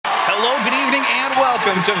Hello, good evening, and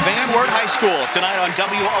welcome to Van Wert High School. Tonight on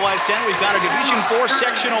WOSN, we've got a Division IV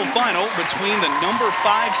sectional final between the number 5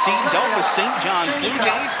 seed Delphos St. John's Blue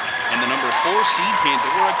Jays and the number 4 seed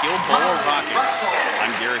Pandora-Gilboa Rockets. I'm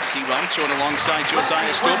Garrett Seawright, joined alongside Josiah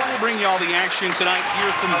Stobe. We'll bring you all the action tonight here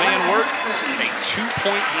from Van Wert. A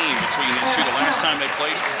 2-point game between these two. The last time they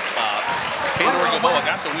played, Pandora-Gilboa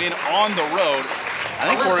got the win on the road. I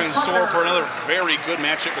think we're in store for another very good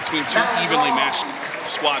matchup between two evenly matched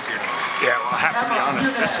squads here tonight. Yeah, well, I have to be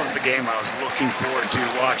honest, this was the game I was looking forward to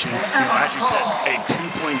watching. You know, as you said, a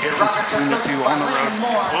 2-point difference between the two on the road.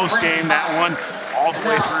 Close game, that one, all the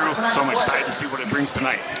way through, so I'm excited to see what it brings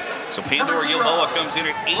tonight. So Pandora-Gilboa comes in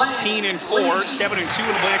at 18-4, 7-2 in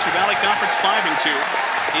the Blanchard Valley Conference, 5-2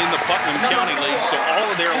 in the Putnam County League. So all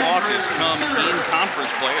of their losses come in conference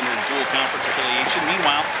play and their dual conference affiliation.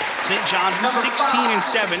 Meanwhile, St. John's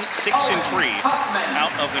 16-7, 6-3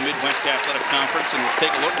 out of the Midwest Athletic Conference. And we'll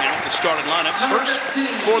take a look now at the starting lineups. First,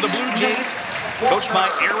 for the Blue Jays, coached by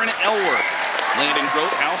Aaron Elwer. Landon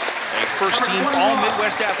Grotehouse, a first-team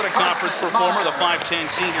All-Midwest Athletic Conference performer. The 5'10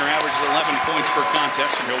 senior averages 11 points per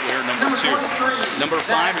contest, and he'll wear number 2. Number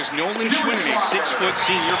 5 is Nolan Schwinn, a 6-foot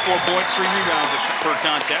senior, 4 points, 3 rebounds per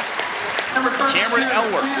contest. Cameron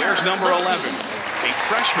Elwer wears number 11, a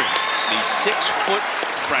freshman. The 6-foot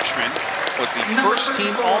freshman was the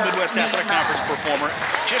first-team All-Midwest Athletic Conference performer,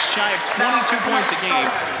 just shy of 22 points a game.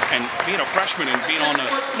 And being a freshman and being on the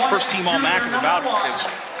first-team All-MAC is about as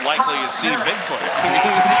likely as seeing Bigfoot.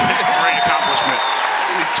 It's a great accomplishment.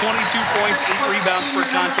 22 points, 8 rebounds per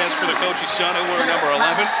contest for the coach's son. He'll wear number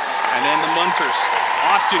 11. And then the Munters.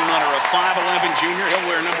 Austin Munter, a 5'11 junior. He'll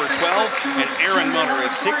wear number 12. And Aaron Munter,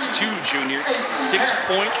 a 6'2 junior. 6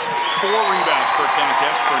 points, 4 rebounds per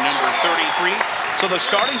contest for number 33. So the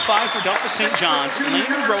starting 5 for Delphos St. John's: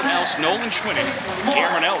 Landon Grotehouse, Nolan Schwinnen,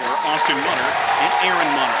 Cameron Elwer, Austin Munter, and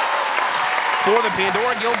Aaron Munter. For the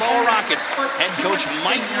Pandora-Gilboa Rockets, head coach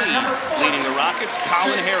Mike Lee leading the Rockets.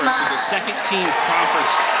 Colin Harris was a second-team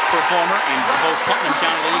conference performer in both Putnam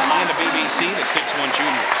County League and the BBC, the 6'1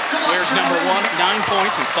 junior. Wears number 1, 9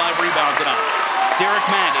 points and 5 rebounds tonight. Derek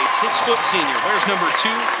Mag, a 6-foot senior, wears number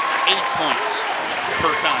 2, 8 points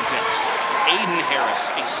per contest. Aiden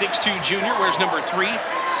Harris, a 6'2 junior, wears number 3,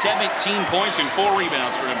 17 points and 4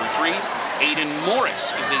 rebounds for number 3. Aiden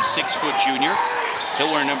Morris is a 6-foot junior. He'll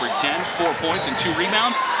wear number 10, 4 points and 2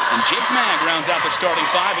 rebounds. And Jake Mag rounds out the starting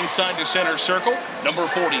 5 inside the center circle. Number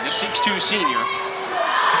 40, the 6'2 senior,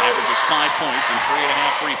 averages 5 points and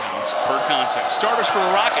 3.5 rebounds per contest. Starters for the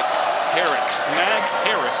Rockets: Harris, Mag,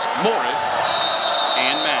 Harris, Morris,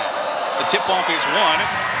 and Mag. The tip-off is won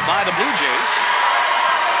by the Blue Jays.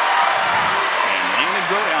 And Landon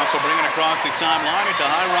Grotehouse will bring it across the timeline at the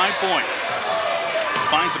high right point.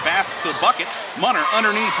 Finds the path to the bucket. Munter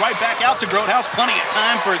underneath, right back out to Grotehouse. Plenty of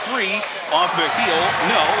time for 3 off the heel.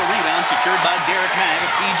 No, the rebound secured by Derek Mag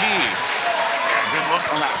of PG. Yeah, good look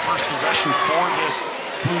on that first possession for this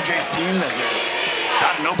Blue Jays team as they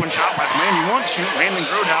got an open shot by the man you want to shoot, Landon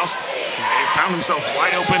Grotehouse. He found himself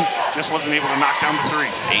wide open, just wasn't able to knock down the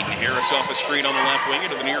 3. Aiden Harris off a screen on the left wing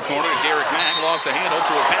into the near corner. Derek Mag lost the handle,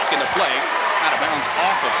 threw it back into play. Out of bounds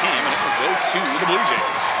off of him, and it will go to the Blue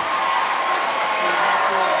Jays.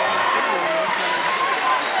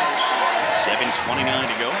 7:29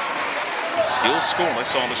 to go. Still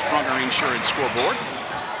scoreless on the Sprunger Insurance scoreboard.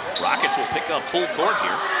 Rockets will pick up full court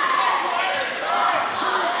here.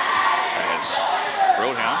 As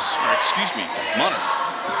Munter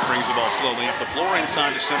brings the ball slowly up the floor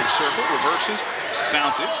inside the center circle, reverses,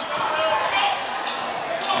 bounces.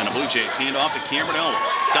 And the Blue Jays hand off to Cameron Elwer.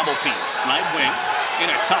 Double team, right wing, in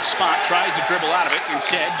a tough spot, tries to dribble out of it,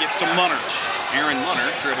 instead gets to Munter. Aaron Munter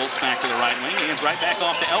dribbles back to the right wing, hands right back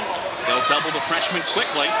off to Elwer. They'll double the freshman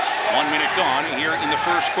quickly. 1 minute gone here in the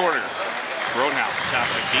first quarter. Grotehouse, top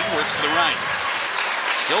of the key, works to the right.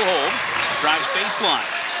 He'll hold, drives baseline,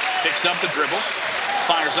 picks up the dribble,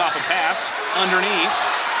 fires off a pass underneath.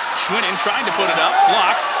 Schwinnen tried to put it up,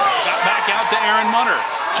 blocked, got back out to Aaron Munter.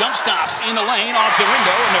 Jump stops in the lane, off the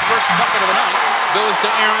window, and the first bucket of the night goes to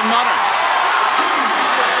Aaron Munter.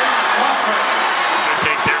 Good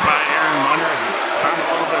take there by Aaron Munter as he found a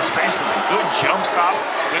little bit of space with a good jump stop,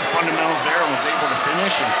 good fundamentals there, and was able to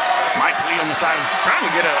finish. And Mike Lee on the side was trying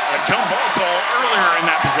to get a jump ball call earlier in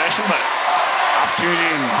that possession, but opportunity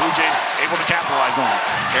and Blue Jays able to capitalize on it.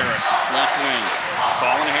 Harris, left wing,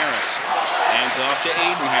 Colin Harris, hands off to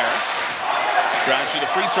Aiden Harris. Drives to the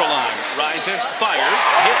free throw line, rises, fires,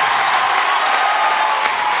 hits.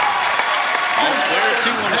 All square 2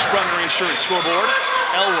 on the Sprunger Insurance scoreboard.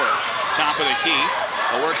 Elwer, top of the key.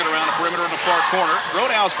 Working around the perimeter in the far corner.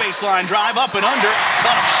 Grotehouse baseline drive up and under.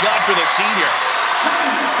 Tough shot for the senior.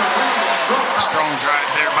 strong drive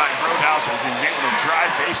there by Grotehouse as he was able to drive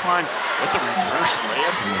baseline with the reverse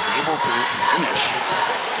layup and was able to finish.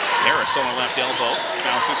 Harris on the left elbow.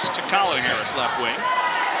 Bounces to Colin Harris, left wing.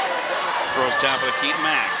 Throws top of the key to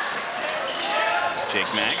Mag. Jake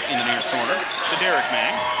Mag in the near corner to Derek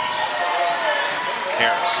Mag.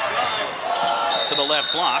 Harris to the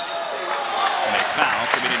left block. And a foul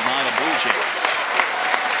committed by the Blue Jays.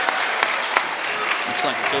 Looks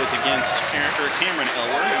like it goes against Cameron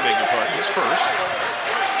Elwer. I beg your pardon. His first.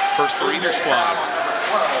 First for either squad.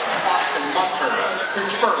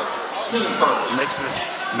 What makes this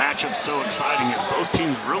matchup so exciting is both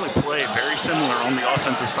teams really play very similar on the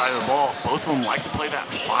offensive side of the ball. Both of them like to play that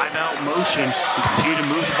 5-out motion and continue to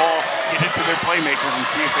move the ball, get it to their playmakers, and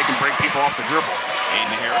see if they can break people off the dribble.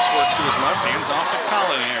 Aiden Harris works to his left, hands off to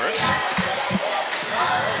Colin Harris.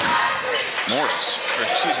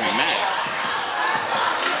 Matt.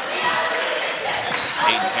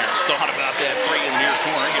 Aiden Harris thought about that three in the near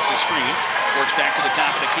corner, gets a screen, works back to the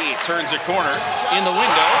top of the key, turns a corner in the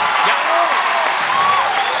window.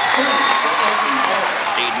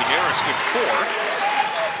 Aiden Harris with 4.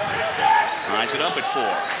 Ties it up at 4.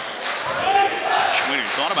 Schwinner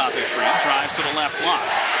thought about the three, drives to the left block.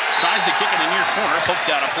 Tries to kick in the near corner,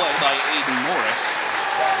 poked out a play by Aiden Morris.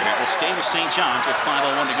 And it will stay with St. John's with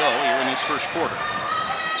 5:01 to go here in this first quarter.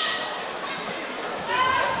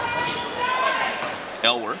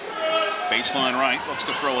 Elwer, baseline right, looks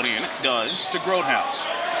to throw it in. Does to Grotehouse.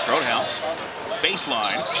 Grotehouse,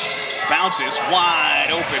 baseline, bounces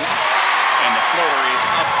wide open. And the floor is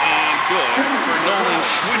up and good for Nolan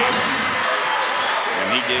Schwinner.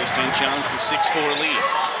 And he gives St. John's the 6-4 lead.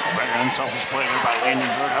 Very unselfish play there by Landon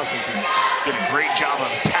Grotehouse as he did a great job of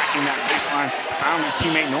attacking that baseline. Found his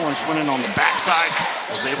teammate Nolan Schwinner on the backside.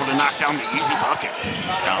 Was able to knock down the easy bucket.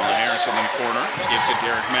 Colin Harris in the corner. Gives to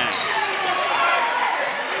Derek Mann.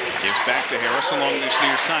 Gives back to Harris along this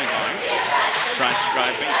near sideline. Tries to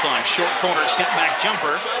drive baseline. Short corner, step back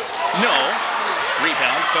jumper. No.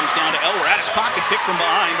 Rebound comes down to Elwer. Out of his pocket, picked from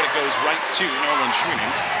behind, but it goes right to Nolan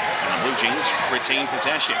Schwinner. And the Blue Jays retain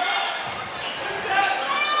possession.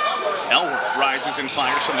 Elwer rises and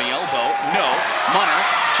fires from the elbow. No. Munner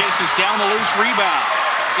chases down the loose rebound.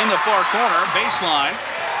 In the far corner, baseline.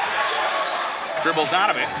 Dribbles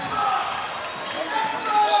out of it.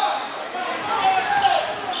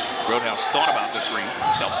 Grotehouse thought about the three.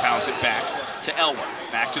 They'll pounce it back to Elwer.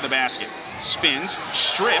 Back to the basket. Spins,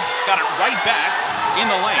 stripped, got it right back in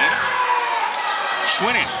the lane.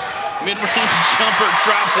 Schwinner, mid-range jumper,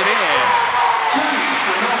 drops it in.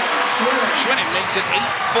 Schwinner makes it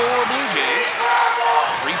 8-4 Blue Jays.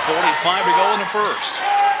 3:45 to go in the first.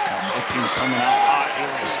 Both teams coming out hot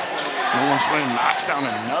here as Nolan Schwinner knocks down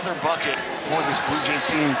another bucket for this Blue Jays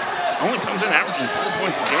team. Only comes in averaging 4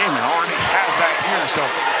 points a game and already has that here. So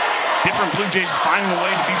different Blue Jays finding a way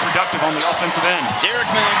to be productive on the offensive end. Derek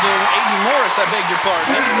Mann to Aiden Morris, I beg your pardon.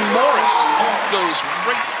 Aiden Morris goes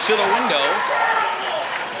right to the window.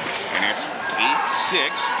 And it's 8-6.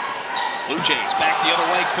 Blue Jays back the other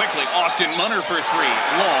way quickly. Austin Munner for 3.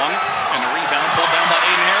 Long. And the rebound pulled down by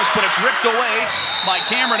Aiden Harris, but it's ripped away by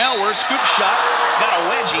Cameron Elwer. Scoop shot. Got a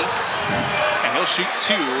wedgie. And he'll shoot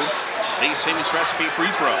 2 Lee's Famous Recipe free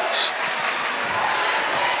throws.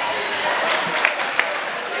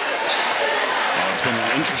 It's been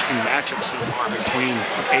an interesting matchup so far between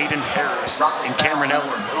Aiden Harris and Cameron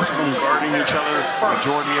Elwer. Both of them guarding each other the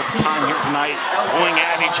majority of the time here tonight, going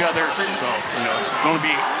at each other. So, it's going to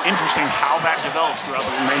be interesting how that develops throughout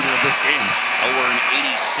the remainder of this game. Elwer, an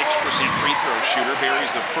 86% free throw shooter,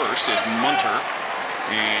 buries the first as Munter.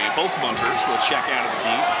 And both Munters will check out of the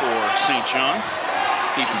game for St. John's.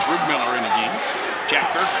 Ethan Drugmiller in the game.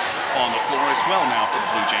 Jack Gerker on the floor as well now for the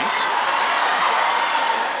Blue Jays.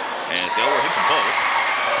 As Elwer hits them both.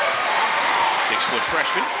 6-foot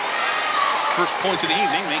freshman. First points of the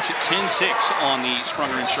evening makes it 10-6 on the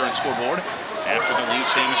Sprunger Insurance scoreboard after the Lee's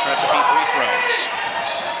Famous Recipe free throws.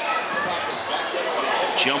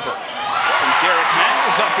 Jumper from Derek Mann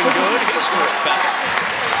is up and good. His first bucket.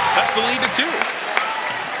 Cuts the lead to 2.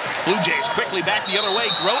 Blue Jays quickly back the other way.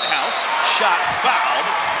 Grotehouse shot fouled,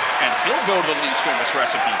 and he'll go to the Lee's Famous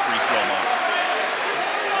Recipe free throw line.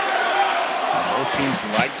 Both teams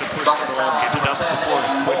like to push the ball, get it up the floor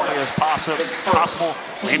as quickly as possible.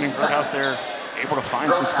 Landon Grotehouse there, able to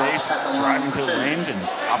find some space, driving to the lane, and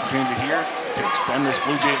opportunity here to extend this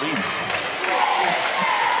Blue Jay lead.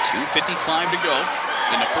 2:55 to go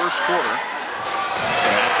in the first quarter.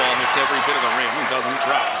 And that ball hits every bit of the rim and doesn't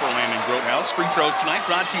drop for Landon Grotehouse. Free throws tonight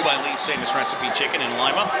brought to you by Lee's Famous Recipe Chicken in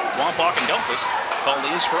Lima, Wampauck, and Delphos. Call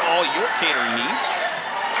Lee's for all your catering needs.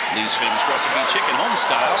 Lee's famous recipe chicken home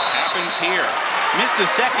style happens here. Missed the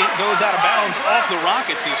second, goes out of bounds off the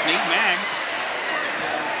Rockets as Nate Mag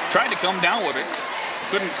tried to come down with it,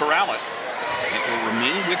 couldn't corral it. It will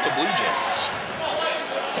remain with the Blue Jays.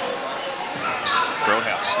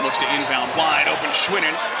 Roadhouse looks to inbound wide open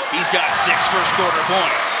Schwinnon. He's got 6 first quarter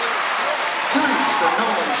points.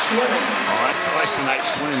 Well, that's twice tonight.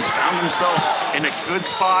 Schwinnon's found himself in a good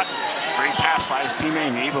spot. Great pass by his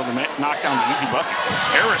teammate and able to knock down the easy bucket.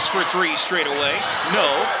 Harris for 3 straight away.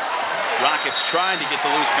 No. Rockets trying to get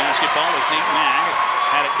the loose basketball as Nate Mag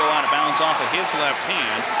had it go out of bounds off of his left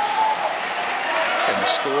hand. And the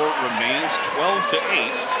score remains 12-8,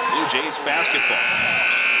 Blue Jays basketball.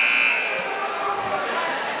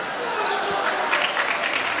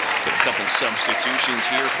 Get a couple substitutions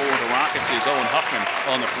here for the Rockets is Owen Huffman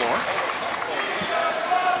on the floor.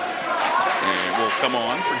 And will come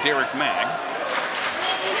on for Derek Mag.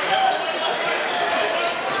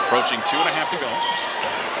 Approaching 2.5 to go.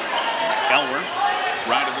 Elwer,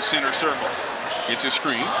 right of the center circle. Gets a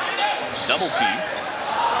screen. Double team.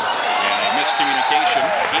 And a miscommunication.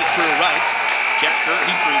 He threw right. Jack Kirk,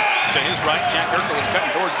 he threw to his right. Jack Kirker was cutting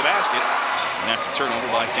towards the basket. And that's a turnover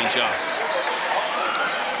by St. John's.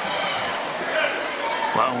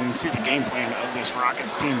 Well, when you see the game plan of this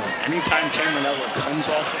Rockets team is anytime Cameron Elwer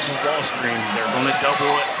comes off of the ball screen, they're going to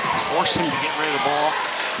double it, force him to get rid of the ball,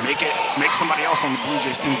 make somebody else on the Blue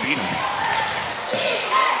Jays team beat him.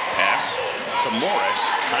 Pass to Morris,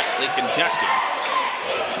 tightly contested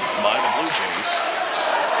by the Blue Jays.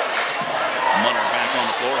 Munner back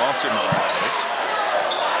on the floor, Austin Munner that is.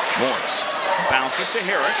 Morris bounces to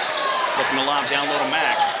Harris, looking to lob down low to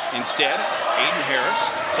Mack. Instead, Aiden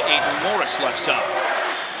Harris to Aiden Morris left side.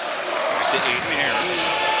 To Aiden Harris.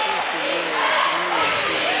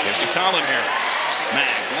 Gives to Colin Harris.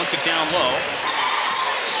 Mag wants it down low.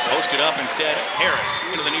 Posted up instead. Harris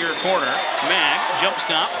into the near corner. Mag, jump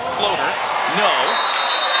stop, floater. No.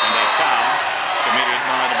 And a foul committed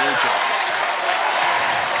by the Blue Jays.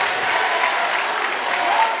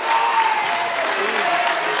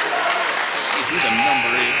 See who the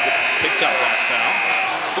number is that picked up that foul.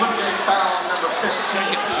 It's his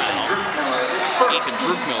second foul. Ethan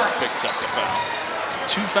Drukmiller picks up the foul.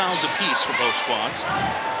 So 2 fouls apiece for both squads.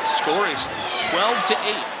 The score is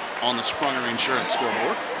 12-8 on the Sprunger Insurance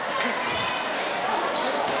scoreboard.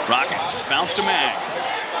 Rockets bounce to Mag.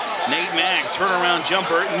 Nate Mag, turnaround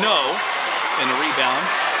jumper, no. And the rebound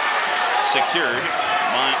secured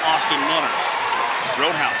by Austin Munner.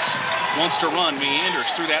 Roadhouse wants to run,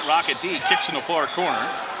 meanders through that Rocket D, kicks in the far corner.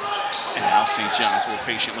 And now St. John's will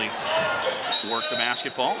patiently work the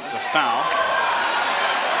basketball. It's a foul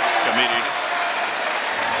committed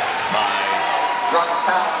by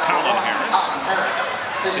Colin Harris.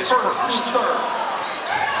 It's his first. 90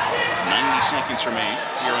 seconds remain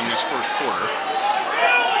here in this first quarter.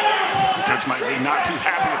 The coach might be not too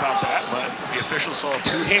happy about that, but the officials saw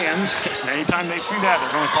 2 hands. And anytime they see that,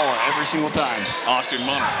 they're going to call it every single time. Austin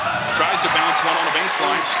Munner tries to bounce one on the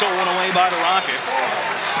baseline, stolen away by the Rockets.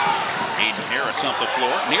 Aiden Harris up the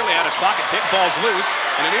floor, nearly out of his pocket pick, ball's loose,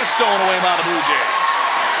 and it is stolen away by the Blue Jays.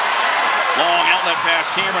 Long outlet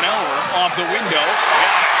pass, Cameron Elwer off the window,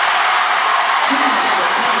 got it.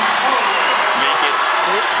 Make it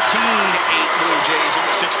 14-8 Blue Jays with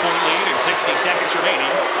a 6-point lead and 60 seconds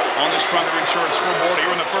remaining on the Sprunger Insurance scoreboard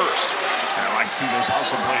here in the first. I like to see those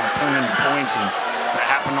hustle plays turn into points, and that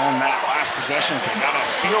happened on that last possession. They got a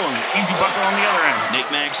steal and easy bucket on the other end. Nate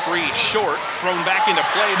Mag's 3 short, thrown back into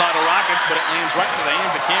play by the Rockets, but it lands right into the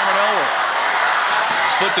hands of Cameron Elwer.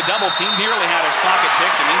 Splits a double team, nearly had his pocket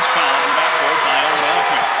picked, and he's fouled in backcourt by Owen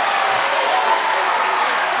Huffman.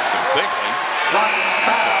 So quickly,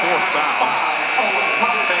 that's the 4th foul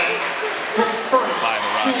by the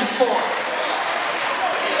Rockets.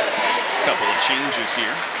 Couple of changes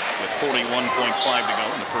here with 41.5 to go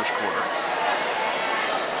in the first quarter.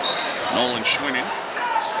 Nolan Schwinnon,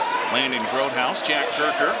 Landon Grotehouse, Jack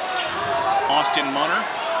Kirker, Austin Munner,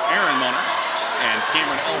 Aaron Munner, and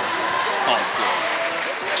Cameron Elwer on the floor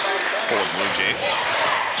for the Blue Jays.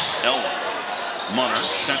 Elwer, Munner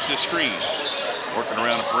sets the screen, working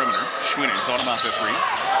around the perimeter. Schwinnon thought about the 3.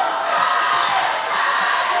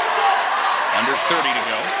 Under 30 to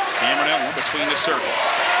go. Cameron Elwer between the circles.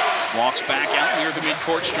 Walks back out near the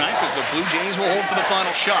midcourt stripe as the Blue Jays will hold for the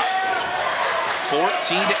final shot.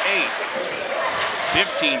 14-8.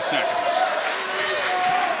 15 seconds.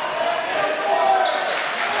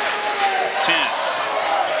 10.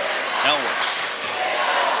 Elwer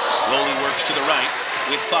slowly works to the right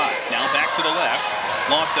with 5. Now back to the left.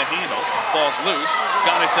 Lost the handle. Ball's loose.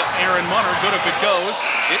 Got it to Aaron Munner. Good if it goes.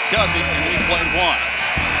 It doesn't, and we've played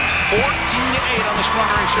 1. 14-8 on the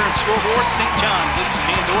Sprunger Insurance scoreboard. St. John's leads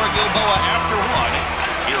Pandora-Gilboa after one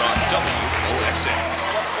here on WOSN.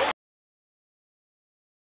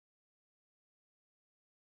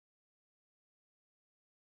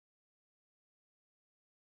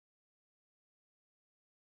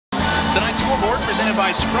 Tonight's scoreboard presented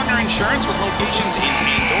by Sprunger Insurance with locations in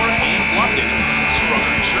Pandora and London.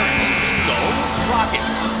 Sprunger Insurance says go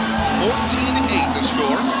Rockets. 14-8 the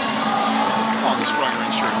score on the Sprunger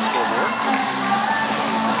Insurance scoreboard.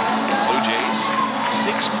 Blue Jays,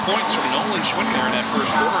 6 points from Nolan Schwinn there in that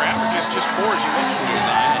first quarter. Averages just 4 as you mentioned,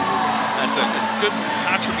 Zion. That's a good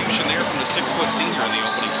contribution there from the 6-foot senior in the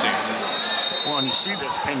opening stanza. Well, and you see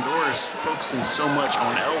this, Pandora's focusing so much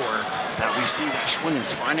on Elwer that we see that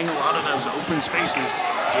Schwinnen's finding a lot of those open spaces,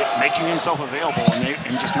 making himself available,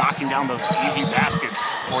 and just knocking down those easy baskets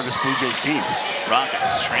for this Blue Jays team.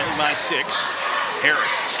 Rockets trailing by 6.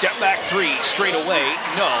 Harris, step back 3, straight away,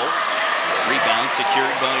 no. Rebound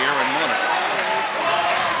secured by Aaron Munner.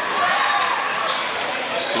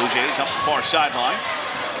 Blue Jays up the far sideline.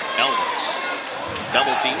 Elwer,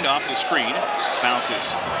 double teamed off the screen.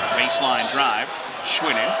 Bounces, baseline drive.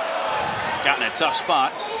 Schwinnen got in a tough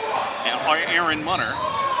spot. And Aaron Munner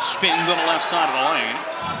spins on the left side of the lane.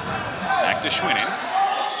 Back to Schwinnen.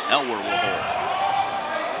 Elwer will hold.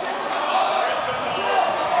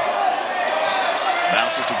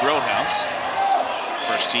 Bounces to Grotehouse.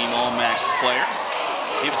 First team All-MAC player.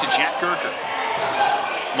 Gives to Jack Gerker.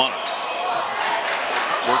 Munner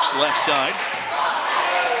works left side.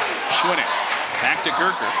 Schwinnen back to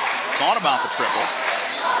Gerker. Thought about the triple.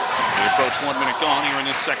 We approach 1 minute gone here in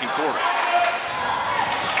this second quarter.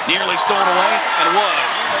 Nearly stolen away, and it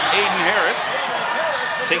was. Aiden Harris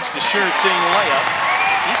takes the sure thing layup.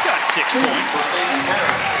 He's got 6 points.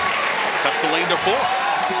 Cuts the lead to 4. A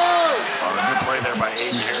good play there by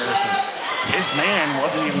Aiden Harris. His man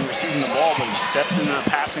wasn't even receiving the ball, but he stepped into the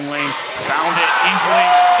passing lane, found it easily,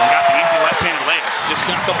 and got the easy left-handed layup. Just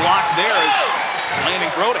got the block there as Landon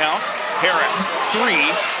Grotehouse. Harris, 3.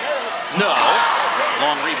 No.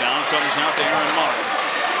 Long rebound comes out to Aaron Munner.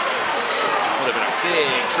 Would have been a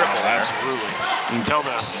big triple there. Absolutely. You can tell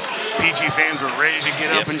the PG fans were ready to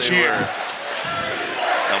get up and cheer.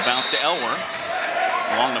 They'll bounce to Elwer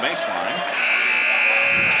along the baseline.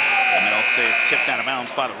 And they'll say it's tipped out of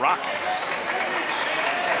bounds by the Rockets.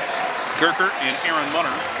 Gerker and Aaron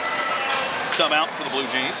Munner sub out for the Blue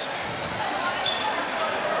Jays.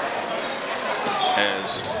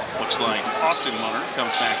 As looks like Austin Munner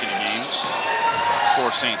comes back in the game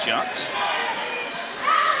for St. John's.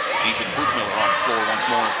 Ethan Krugmiller on the floor once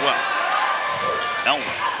more as well.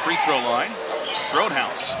 Elwer, free throw line.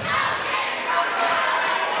 Grotehouse.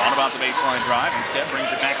 On about the baseline drive, instead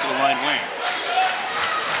brings it back to the right wing.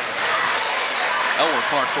 Elwer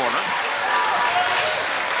far corner.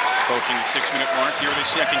 Approaching the 6-minute mark here in the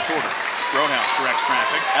second quarter. Grotehouse directs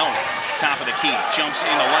traffic. Elwer, top of the key, jumps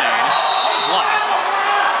in the lane. Blocked.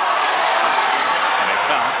 And a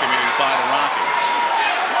foul committed by the Rockets.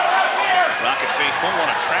 Rocket faithful want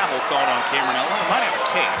a travel called on Cameron Elwer. Might have a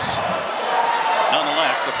case.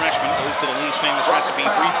 Nonetheless, the freshman goes to the Lee's famous recipe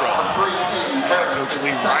free throw. Coach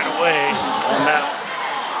Lee right away on that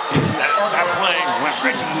play went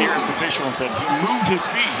right to the nearest official and said he moved his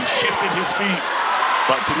feet, he shifted his feet,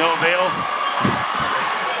 but to no avail.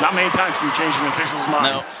 Not many times do you change an official's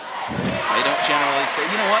mind. No, they don't generally say,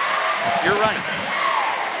 you know what, you're right.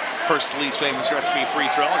 First Lee's famous recipe free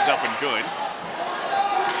throw is up and good.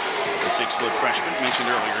 The 6-foot freshman mentioned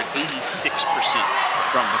earlier at 86%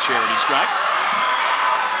 from the charity stripe.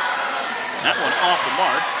 That one off the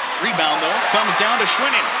mark. Rebound though comes down to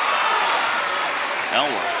Schwinnen.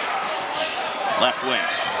 Elwer, left wing,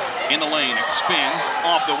 in the lane, it spins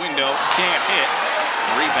off the window, can't hit.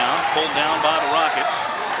 Rebound pulled down by the Rockets.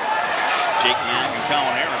 Jake Mack and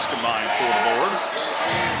Colin Harris combined for the board.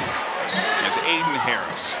 As Aiden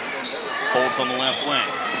Harris holds on the left wing.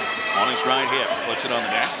 On his right hip, puts it on the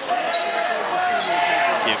deck.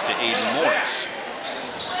 Gives to Aiden Morris.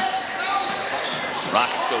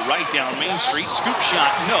 Rockets go right down Main Street. Scoop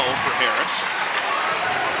shot, no for Harris.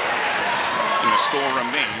 And the score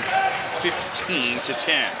remains 15-10.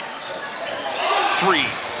 3,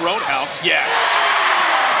 Grotehouse, yes.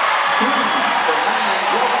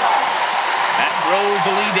 That grows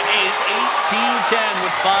the lead to 8, 18-10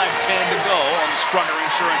 with 5:10 to go on the Sprunger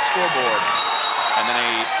Insurance scoreboard. And then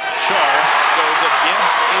a charge goes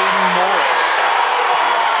against Aiden Morris.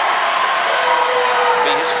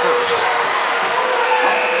 Be his first.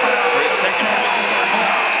 Or his second.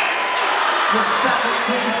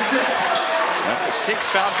 So that's the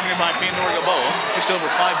 6th foul committed by Pandora-Gilboa. Just over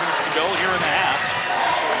 5 minutes to go here in the half.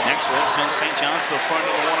 Next one sends St. John's to the front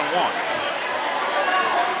of the 1-on-1.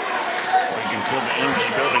 You can feel the energy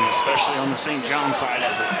building, especially on the St. John side,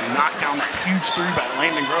 as it knocked down that huge three by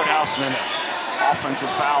Landon Grodehouse and then an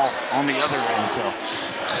offensive foul on the other end. So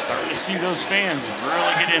starting to see those fans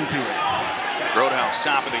really get into it. Grodehouse,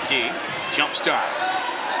 top of the key. Jump start.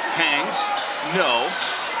 Hangs. No.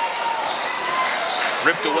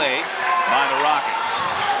 Ripped away by the Rockets.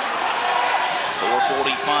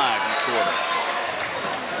 4:45 in the quarter.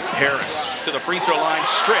 Harris to the free throw line,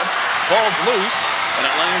 stripped. Ball's loose, and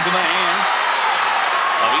it lands in the hands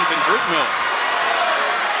of Ethan Druckmiller.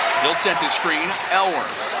 He'll set the screen. Elwer.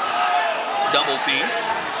 Double team.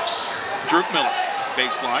 Druckmiller.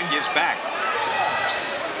 Baseline, gives back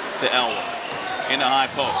to Elwer. In the high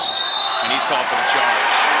post. And he's called for the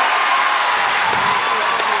charge.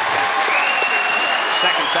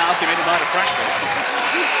 Second foul committed by the freshman.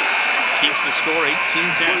 Keeps the score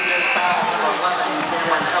 18-10.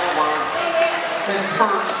 His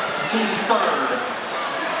first, team third.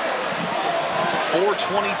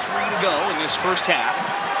 4:23 to go in this first half.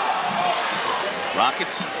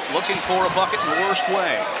 Rockets looking for a bucket in the worst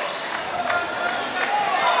way.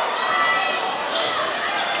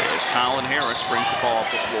 As Colin Harris brings the ball up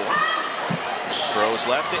the floor. Throws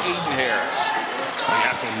left to Aiden Harris. You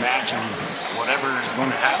have to imagine whatever is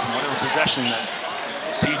going to happen, whatever possession that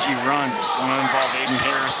PG runs is going to involve Aiden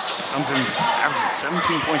Harris. Comes in averaging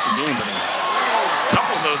 17 points a game, but a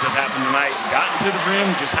couple of those have happened tonight. Gotten to the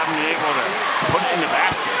rim, just haven't been able to put it in the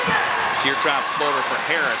basket. Teardrop floater for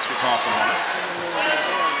Harris was off the mark.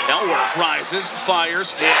 Elwer rises,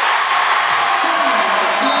 fires, hits.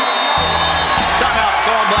 Timeout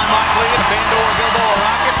called by Mike Lee and Pandora-Gilboa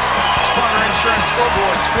Rockets. Sprunger Insurance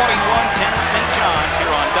scoreboard 21-10 St. John's here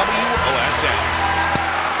on WOSN.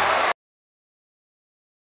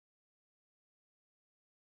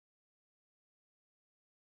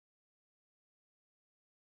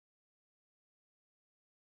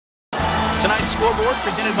 Tonight's scoreboard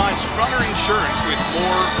presented by Sprunger Insurance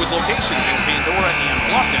with locations in Pandora and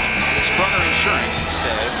Bluffton. Sprunger Insurance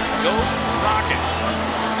says go Rockets.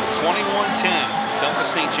 21-10. Delphos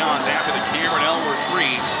St. John's after the Cameron Elwer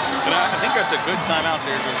 3. And I think that's a good timeout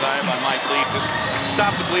there, Josiah, by Mike Lee. Just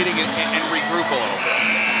stop the bleeding and regroup a little bit.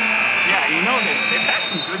 Yeah, you know, they've had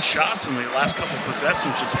some good shots in the last couple of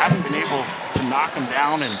possessions, just haven't been able to knock them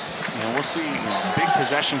down. And, we'll see, big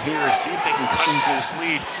possession here, see if they can cut into this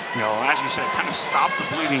lead. As you said, kind of stop the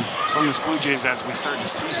bleeding from this Blue Jays as we start to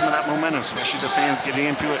see some of that momentum, especially the fans getting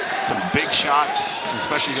into it. Some big shots, and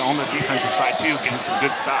especially on the defensive side, too, getting some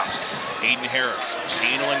good stops. Aiden Harris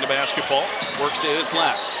handling the basketball, works to his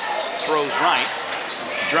left, throws right,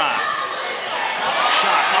 drive.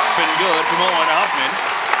 Shot up and good from Owen Huffman.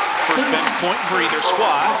 First bench point for either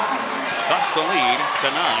squad. Cuts the lead to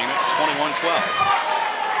 9, 21-12.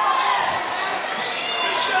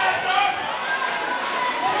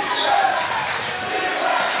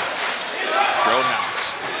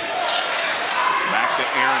 Grodehouse. Back to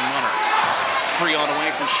Aaron Munner. 3 on the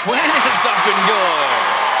way from Schwinn is up and good.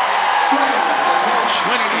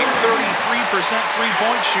 Schwinn, a 33%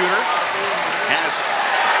 three-point shooter, has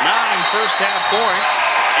 9 first-half points.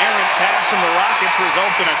 Errant pass from the Rockets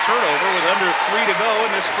results in a turnover with under 3 to go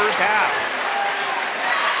in this first half.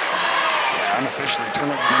 Unofficially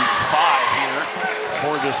turnover number 5 here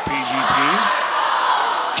for this PG team.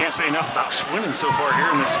 Can't say enough about Schwinn so far here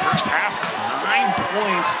in this first half. 9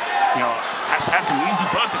 points, has had some easy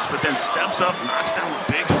buckets, but then steps up, knocks down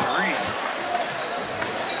a big 3.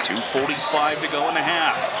 2:45 to go in the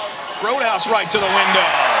half. Grodehouse right to the window.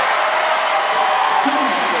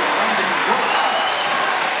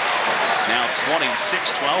 It's now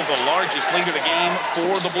 26-12, the largest lead of the game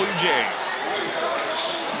for the Blue Jays.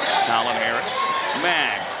 Colin Harris,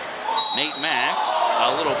 Nate Mag,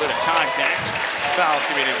 a little bit of contact. Foul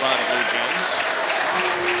committed by the Blue Jays.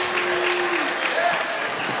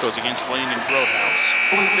 Goes against Landon Grodehouse.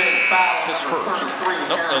 His first.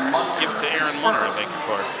 Nope, give it to Aaron Munner, I beg your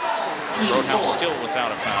pardon. Grodehouse still without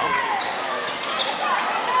a foul.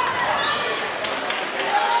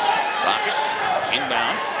 Rockets,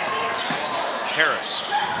 inbound. Harris,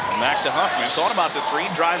 back to Huffman. Thought about the 3,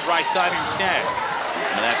 drives right side instead.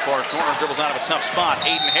 Into that far corner, dribbles out of a tough spot.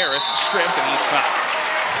 Aiden Harris stripped, and he's fouled.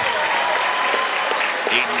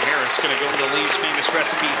 Aiden Harris going to go to the Lee's famous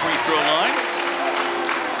recipe free throw line.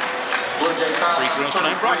 Free throws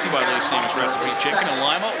tonight brought to you by Lee's famous recipe chicken in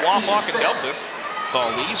Lima, Wapak, and Delphos.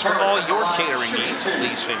 Call Lee's for all your catering needs.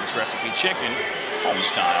 Lee's famous recipe chicken, home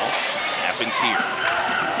style, happens here.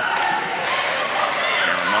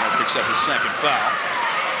 Aaron Munner picks up his second foul.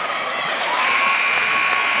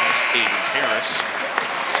 as Aiden Harris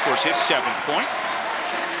scores his 7th point.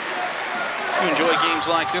 If you enjoy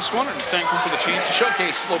games like this one and are thankful for the chance to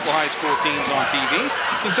showcase local high school teams on TV,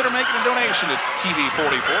 consider making a donation to TV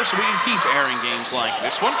 44 so we can keep airing games like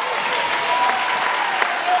this one.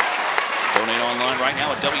 Donate online right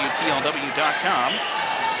now at WTLW.com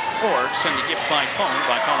or send a gift by phone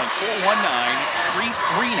by calling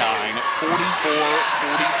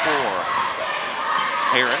 419-339-4444.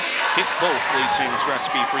 Harris hits both Lee's famous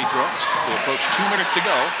recipe free throws. We'll approach 2 minutes to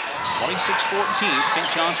go. 26-14, St.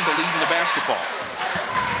 John's with the lead in the basketball.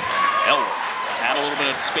 Elwood had a little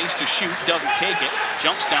bit of space to shoot, doesn't take it.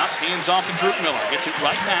 Jump stops, hands off to Drew Miller. Gets it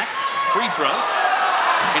right back. Free throw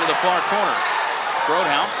into the far corner.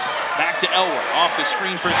 Broadhouse back to Elwood. Off the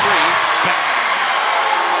screen for 3. Bang!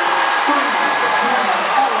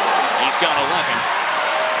 He's got 11.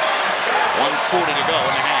 1:40 to go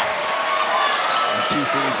in the half. 2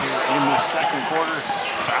 threes here in the second quarter.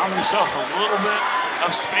 Found himself a little bit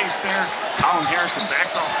of space there. Colin Harrison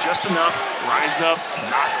backed off just enough, rised up,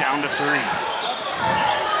 knocked down to 3.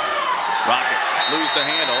 Rockets lose the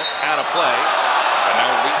handle, out of play, but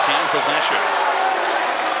now retain possession.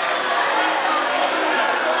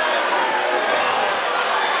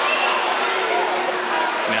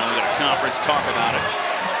 Now we got a conference talk about it,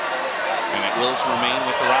 and it will remain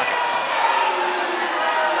with the Rockets.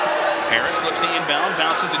 Harris looks to inbound,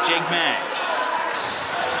 bounces to Jake Mag.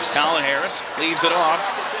 Colin Harris leaves it off.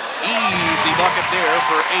 Easy bucket there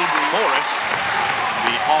for Aiden Morris.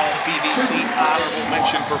 The All-PVC honorable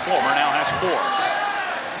mention performer now has 4.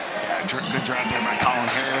 Yeah, good drive there by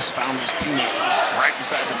Colin Harris. Found his teammate right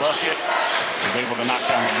beside the bucket. Was able to knock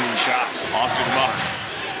down the easy shot. Austin Munner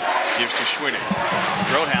gives to Schwinning.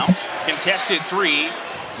 Roadhouse, contested 3.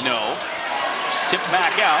 No. Tipped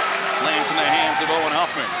back out. Lands in the hands of Owen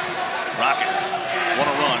Huffman. Rockets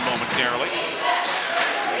want to run momentarily.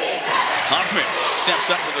 Huffman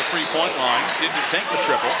steps up to the 3-point line. Didn't take the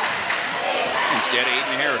triple. Instead,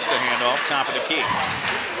 Aiden Harris the handoff, top of the key.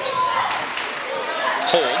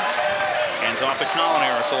 Holds. Hands off to Colin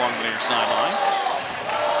Harris along the near sideline.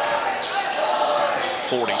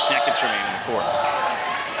 40 seconds remaining in the quarter.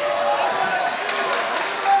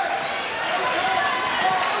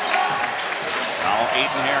 Now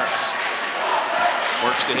Aiden Harris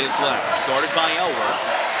works to his left, guarded by Elwood.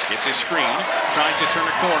 Gets his screen, tries to turn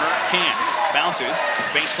a corner, can't. Bounces,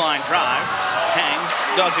 baseline drive, hangs,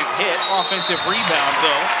 doesn't hit. Offensive rebound,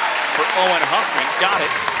 though, for Owen Huffman. Got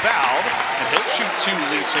it, fouled, and he'll shoot 2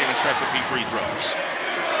 Lee's famous recipe free throws.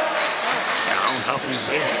 And Owen Huffman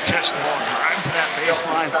was able to catch the ball, drive to that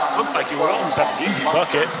baseline. Looked like he would almost have an easy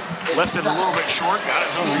bucket. Left it a little bit short, got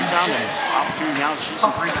his own rebound, and opportunity now to shoot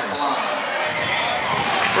some free throws.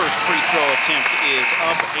 First free throw attempt is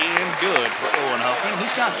up and good for Owen Huffman.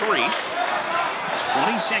 He's got 3. 20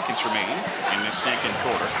 seconds remaining in this second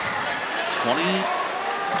quarter. 29-17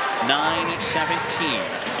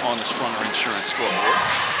 on the Sprunger Insurance scoreboard.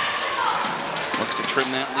 Looks to trim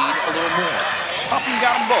that lead a little more. Huffman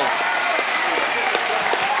got them both.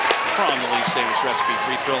 From the Lee's famous recipe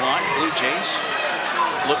free throw line, Blue Jays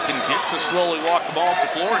look content to slowly walk the ball up the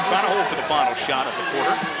floor and try to hold for the final shot of the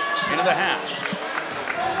quarter into the half.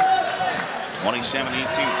 27-18.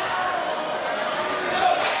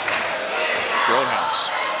 Roadhouse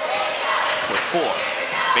with 4.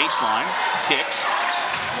 Baseline, kicks,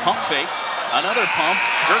 pump faked, another pump.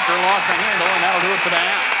 Gerker lost the handle, and that'll do it for the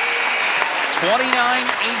half.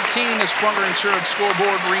 29-18, the Sprunger Insurance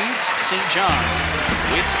scoreboard reads. St. John's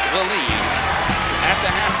with the lead at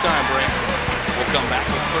the halftime break. We'll come back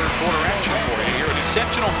with third quarter action for you here in the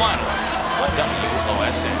sectional final on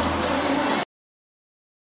WOSN.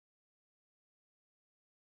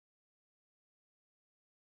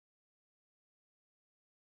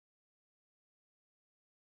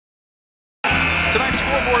 Tonight's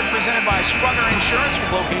scoreboard presented by Sprunger Insurance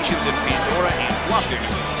with locations in Pandora and Bluffton.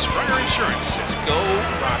 Sprunger Insurance says go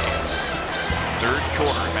Rockets. Third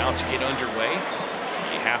quarter about to get underway.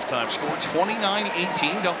 The halftime score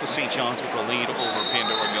 29-18. Delphos St. John's with the lead over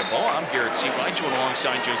Pandora-Gilboa. I'm Garrett Seawright, joined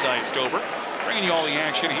alongside Josiah Stober, bringing you all the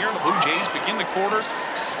action here. The Blue Jays begin the quarter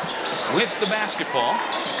with the basketball.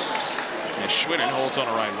 As Schwinning holds on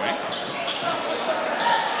the right wing.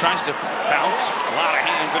 Tries to bounce. A lot of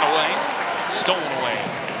hands in the way. Stolen away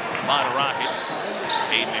by the Rockets.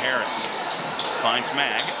 Aiden Harris finds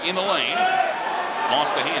Mag in the lane.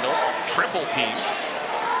 Lost the handle. Triple team.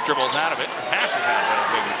 Dribbles out of it. Passes out of it, I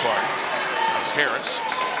beg your pardon. As Harris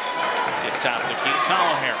gets top of the key.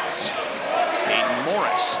 Colin Harris. Aiden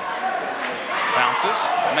Morris.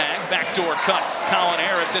 Bounces. Mag. Backdoor cut. Colin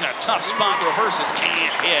Harris in a tough spot. Reverses.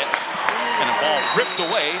 Can't hit. And the ball ripped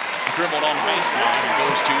away, dribbled on the baseline, and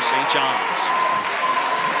goes to St. John's.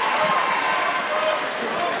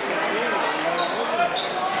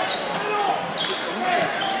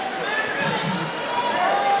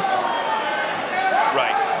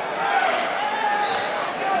 Right.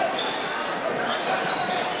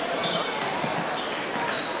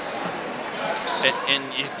 And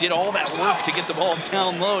you did all that work to get the ball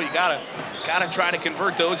down low. You gotta try to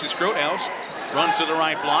convert those as Grotehouse runs to the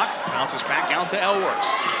right block, bounces back out to Elwer.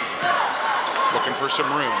 Looking for some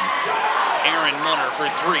room. Aaron Munner for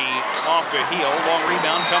three, off the heel. Long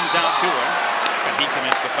rebound comes out to him, and he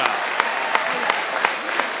commits the foul.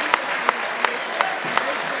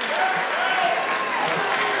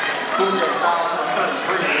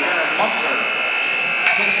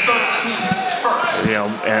 You know,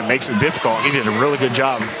 and it makes it difficult. He did a really good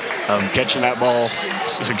job of catching that ball,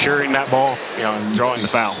 securing that ball, you know, and drawing the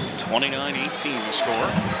foul. 29-18 the score.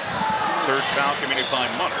 Third foul committed by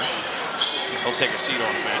Munner. He'll take a seat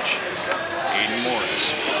on the bench. Aiden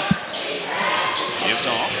Morris gives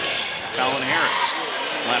off. Colin Harris,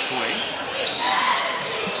 left wing.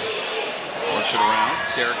 Works it around.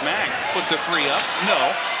 Derek Mag puts a three up.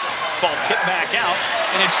 No. Ball tipped back out,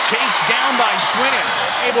 and it's chased down by Schwinnon.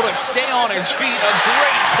 Able to stay on his feet. A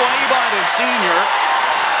great play by the senior.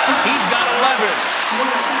 He's got 11.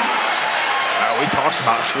 We talked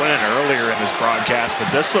about Schwinnon earlier in this broadcast, but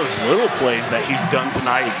just those little plays that he's done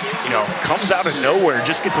tonight, you know, comes out of nowhere,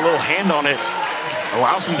 just gets a little hand on it,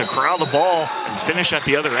 allows him to corral the ball and finish at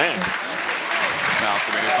the other end. Foul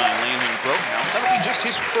committed by Landon Grotehouse. That'll be just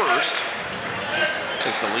his first.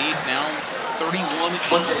 It's the lead now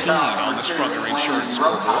 31-18 on the Sprunger Insurance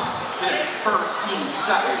scoreboard. His first team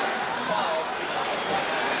second.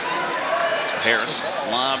 So Harris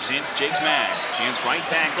lobs in. Jake Mag hands right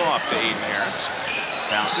back off to Aiden Harris.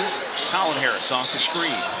 Bounces. Colin Harris off the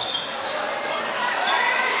screen.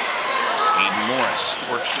 Aiden Morris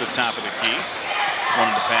works to the top of the key.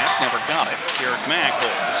 Wanted to pass, never got it. Derek Mag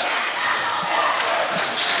holds.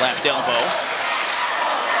 Left elbow.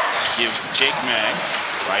 Gives to Jake Mag.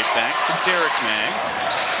 Right back to Derek Mag.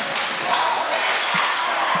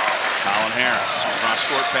 Colin Harris,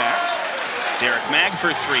 cross-court pass. Derek Mag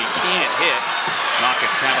for three, can't hit.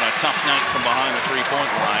 Rockets having a tough night from behind the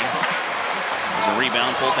three-point line. There's a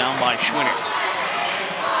rebound pulled down by Schwinnon.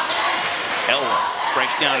 Elwer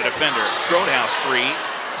breaks down a defender. Grotehouse three,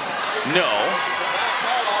 no.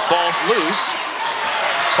 Ball's loose.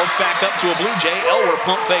 Poked back up to a Blue Jay. Elwer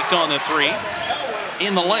pump faked on the three.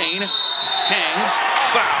 In the lane, hangs,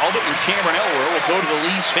 fouled, and Cameron Elwer will go to the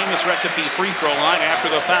Lee's famous recipe free throw line after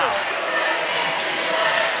the foul.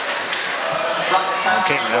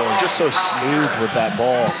 Cameron Elwer just so smooth with that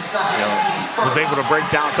ball. You know, was able to break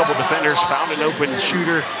down a couple defenders, found an open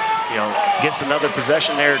shooter, you know, gets another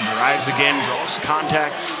possession there, drives again, draws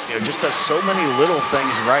contact, you know, just does so many little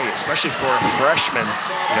things right, especially for a freshman.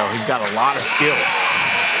 You know, he's got a lot of skill.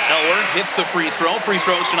 Elwer hits the free throw. Free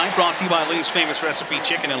throws tonight brought to you by Lee's famous recipe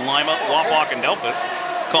chicken in Lima, Wapak, and Delphos.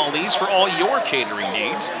 Call Lee's for all your catering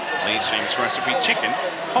needs. Lee's famous recipe chicken,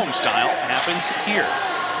 home style, happens here.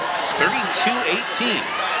 It's 32-18.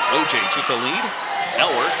 Blue Jays with the lead.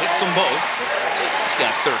 Elwer hits them both. He's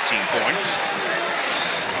got 13 points.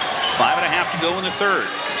 5.5 to go in the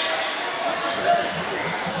third.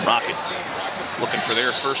 Rockets looking for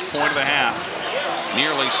their first point of the half.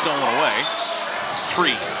 Nearly stolen away.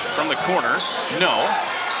 Three from the corner, no.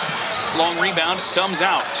 Long rebound comes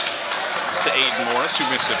out to Aiden Morris, who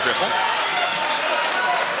missed the triple.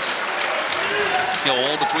 He'll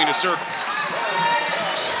hold between the circles.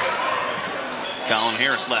 Colin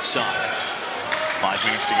Harris left side. 5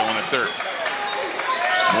 minutes to go in the third.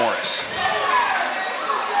 Morris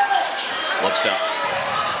looks up.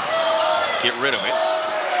 Get rid of it.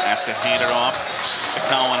 Has to hand it off to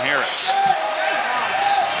Colin Harris.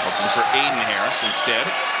 Looking for Aiden Harris instead.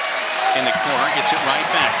 In the corner, gets it right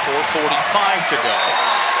back. 4:45 to go.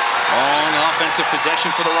 Long offensive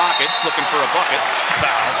possession for the Rockets. Looking for a bucket.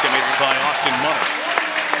 Foul committed by Austin Munner.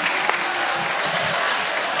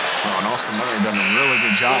 Well, and Austin Munner done a really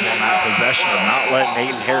good job on that possession of not letting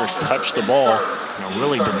Aiden Harris touch the ball. You know,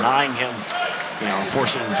 really denying him, you know,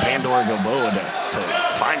 forcing Pandora-Gilboa to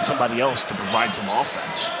find somebody else to provide some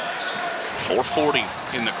offense. 4:40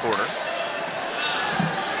 in the quarter.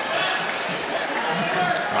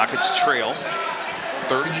 Rockets trail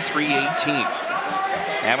 33-18.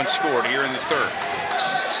 Haven't scored here in the third.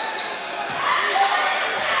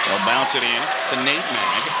 They'll bounce it in to Nate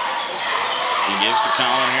Mag. He gives to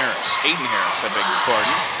Colin Harris. Aiden Harris, I beg your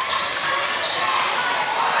pardon.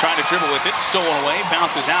 Trying to dribble with it, stolen away,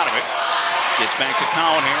 bounces out of it. Gets back to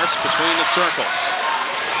Colin Harris between the circles.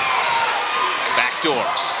 Back backdoor.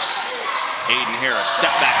 Aiden Harris,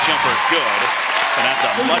 step back jumper, good. And that's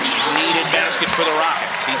a much needed basket for the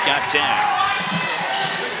Rockets. He's got 10.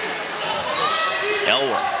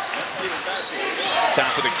 Elwer.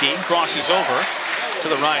 Top of the key, crosses over to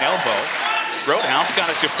the right elbow. Roadhouse got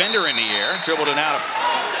his defender in the air, dribbled it out of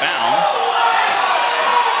bounds.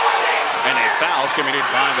 And a foul committed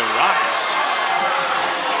by the Rockets.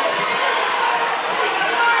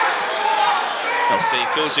 They'll say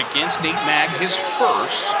it goes against Nate Mag, his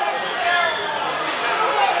first.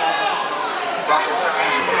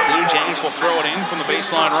 So the Blue Jays will throw it in from the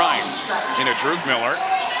baseline right. Into Drew Miller.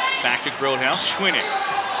 Back to Roadhouse, Schwinning.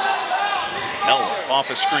 Elwer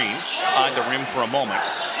off a screen, eyed the rim for a moment.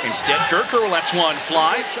 Instead, Gerker lets one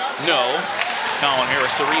fly. No. Colin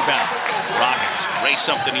Harris to rebound. Rockets race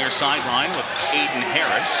up the near sideline with Aiden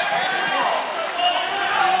Harris.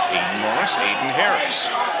 Aiden Morris, Aiden Harris.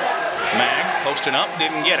 Mag posting up,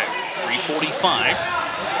 didn't get it. 3:45.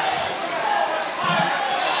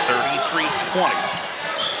 33-20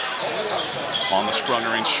 on the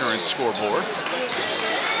Sprunger Insurance scoreboard.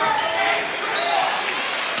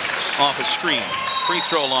 Off a screen, free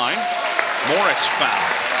throw line. Morris foul.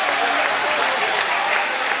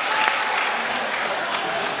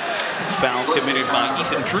 Foul committed by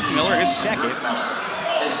Ethan Drukmiller, his second.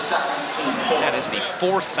 That is the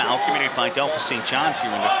fourth foul committed by Delphos St. John's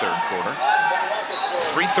here in the third quarter.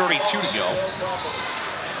 3:32 to go.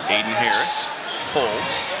 Aiden Harris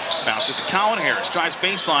holds, bounces to Colin Harris, drives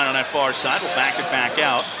baseline on that far side, will back it back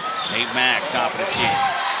out. Nate Mag, top of the key.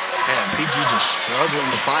 And PG just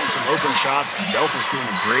struggling to find some open shots. Delphos doing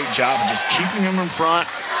a great job of just keeping him in front,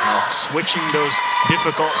 switching those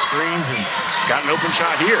difficult screens, and got an open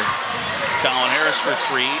shot here. Colin Harris for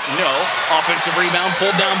three, no. Offensive rebound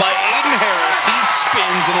pulled down by Aiden Harris. He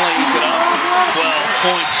spins and lays it up. 12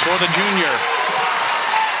 points for the junior.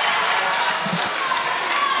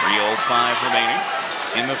 3:05 remaining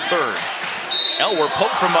in the third. Elwer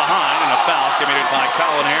poked from behind and a foul committed by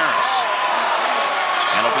Colin Harris.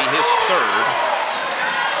 That'll be his third.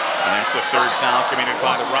 And that's the third foul committed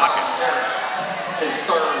by the Rockets. His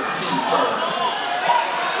third, team third.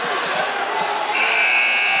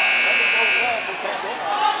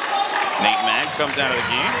 Nate Mag comes out of the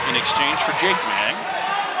game in exchange for Jake Mag.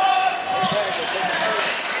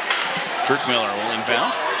 Drukmiller will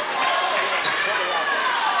inbound.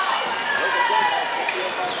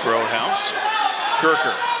 Roadhouse.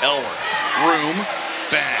 Gerker. Elwer. Room.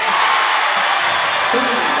 Bang.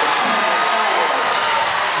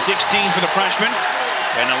 16 for the freshman.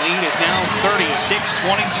 And the lead is now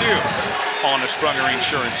 36-22 on the Sprunger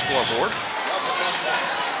Insurance scoreboard.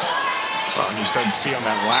 Well, you start to see on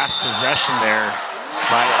that last possession there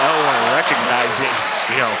by Elwer recognizing,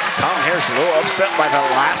 Colin Harris a little upset by that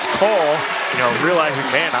last call, realizing,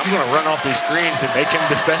 man, I'm going to run off these screens and make him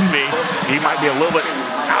defend me. He might be a little bit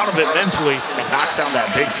out of it mentally and knocks down that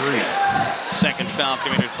big three. Second foul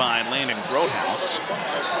committed by Landon Roadhouse.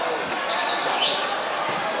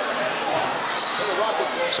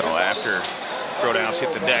 So after Roadhouse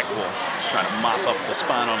hit the deck, we'll try to mop up the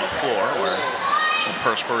spot on the floor where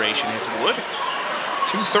perspiration hit the wood.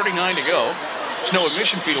 2:39 to go. There's no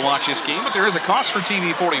admission fee to watch this game, but there is a cost for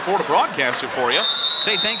TV44 to broadcast it for you.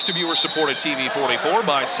 Say thanks to viewer-supported TV44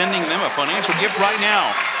 by sending them a financial gift right now.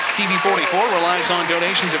 TV44 relies on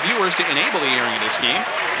donations of viewers to enable the airing of this game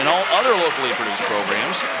and all other locally produced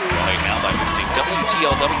programs. Donate now by visiting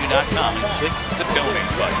WTLW.com and click the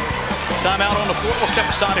donate button. Timeout on the floor. We'll step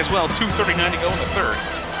aside as well. 2:39 to go in the third.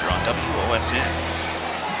 You're on WOSN.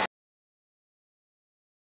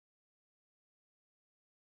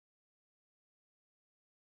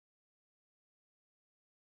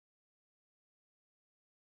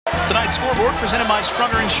 Tonight's scoreboard presented by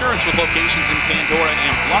Sprunger Insurance with locations in Pandora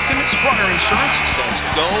and Bluffton. Sprunger Insurance says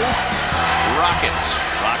go Rockets.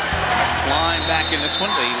 Rockets climb back in this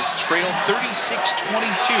one. They trail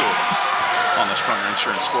 36-22 on the Sprunger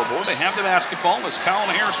Insurance scoreboard. They have the basketball as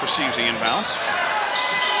Colin Harris receives the inbounds.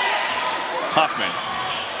 Huffman,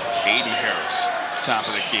 Aiden Harris, top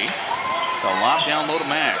of the key. They'll lob down low to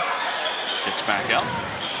Mag. Kicks back out.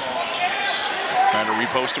 Trying to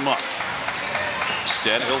repost him up.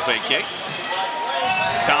 Instead, he'll vacate.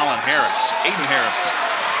 Colin Harris, Aiden Harris.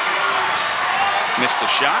 Missed the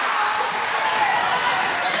shot.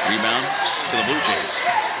 Rebound to the Blue Jays.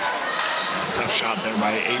 Tough shot there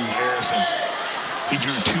by Aiden Harris as he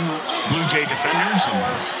drew two Blue Jay defenders. And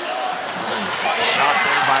shot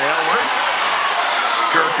there by Elwer.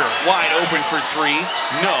 Gerker wide open for three.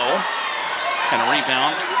 No. And a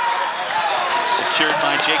rebound secured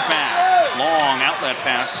by Jake Mag. Long outlet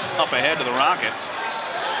pass up ahead to the Rockets.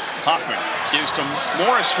 Hoffman gives to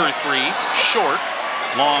Morris for three. Short.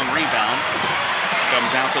 Long rebound.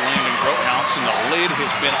 Comes out to Landon Grothaus, and the lid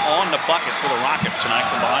has been on the bucket for the Rockets tonight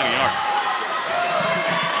from behind the arc.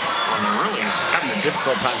 Well, they're really having a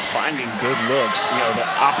difficult time finding good looks. You know, the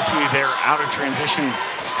opportunity there out of transition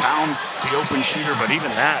found the open shooter, but even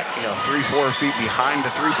that, you know, 3-4 feet behind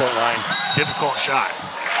the three-point line, difficult shot.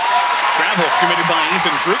 Travel committed by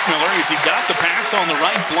Ethan Druckmiller as he got the pass on the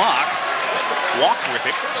right block. Walked with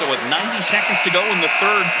it. So with 90 seconds to go in the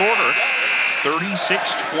third quarter,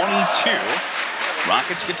 36-22.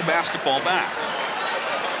 Rockets get the basketball back.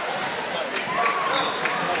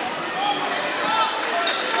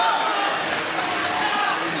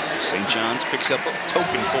 St. John's picks up a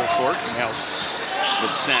token full court. Now the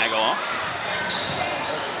sag off.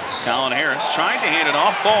 Colin Harris tried to hand it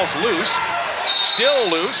off. Ball's loose. Still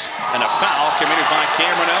loose. And a foul committed by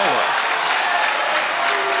Cameron Elwood.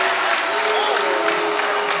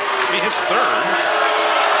 His third.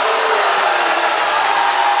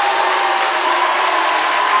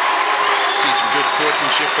 See some good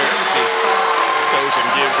sportsmanship there as he goes and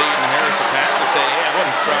gives Aiden Harris a pat to say, hey, I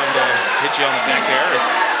wasn't trying to hit you on the deck there. As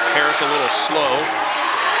Harris a little slow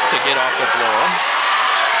to get off the floor.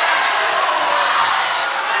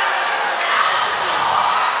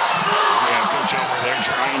 Yeah, Coach over there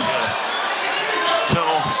trying to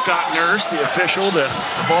tell Scott Nurse, the official, that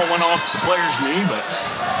the ball went off the player's knee, but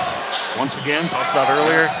once again, talked about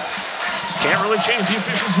earlier, can't really change the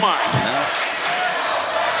official's mind. No.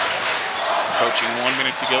 Approaching 1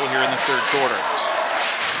 minute to go here in the third quarter.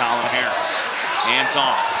 Colin Harris, hands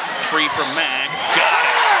off. Three from Mag. Got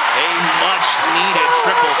it. A much-needed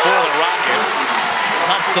triple for the Rockets.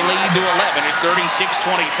 Cuts the lead to 11 at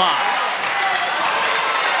 36-25.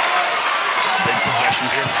 Big possession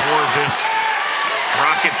here for this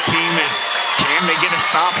Rockets team is, can they get a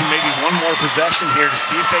stop and maybe one more possession here to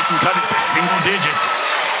see if they can cut it to single digits?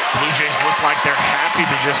 Blue Jays look like they're happy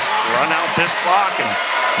to just run out this clock, and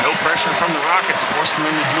no pressure from the Rockets forcing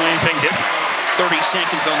them to do anything different. 30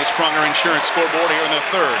 seconds on the Sprunger Insurance scoreboard here in the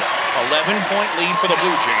third. 11-point lead for the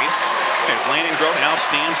Blue Jays as Landon Grothaus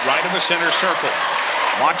stands right in the center circle.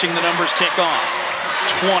 Watching the numbers tick off.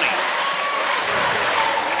 20.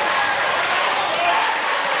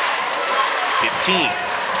 15.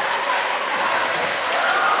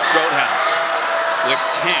 Grothaus with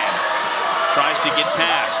 10. Tries to get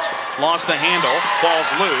past. Lost the handle.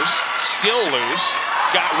 Ball's loose. Still loose.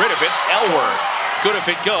 Got rid of it. Elwood. Good if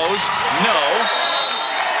it goes. No.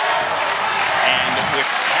 And with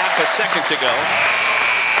half a second to go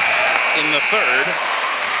in the third,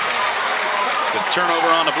 the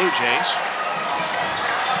turnover on the Blue Jays.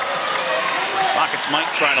 Rockets might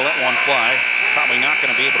try to let one fly. Probably not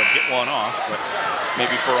going to be able to get one off, but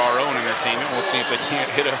maybe for our own entertainment, we'll see if they can't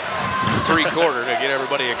hit a three-quarter to get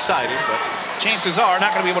everybody excited. But chances are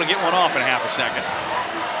not going to be able to get one off in half a second.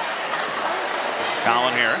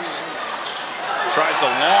 Colin Harris tries the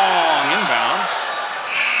long inbounds,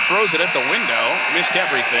 throws it at the window, missed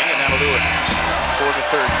everything, and that'll do it for the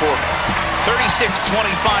third quarter.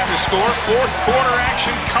 36-25 to score. Fourth quarter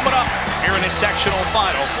action coming up here in this sectional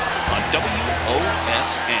final on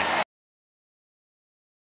WOSN.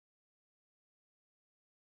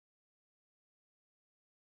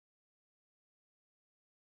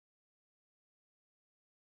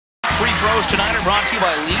 Free throws tonight are brought to you by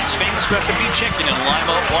Lee's Famous Recipe Chicken in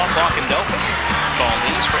Lima, Lombok, and Delphos. Call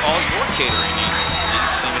Lee's for all your catering needs.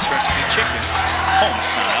 Lee's Famous Recipe Chicken. Home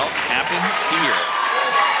style happens here.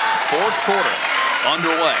 Fourth quarter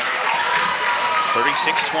underway.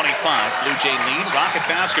 36-25. Blue Jay lead. Rocket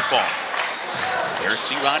basketball. Garrett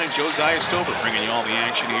Searod and Josiah Stover bringing you all the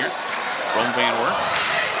action here from Van Wert.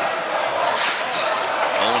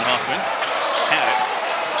 Owen Huffman had it.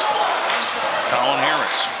 Colin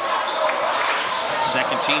Harris.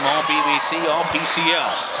 Second team all BBC, all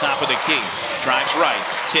PCL. Top of the key. Drives right.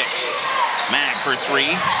 Kicks. Mag for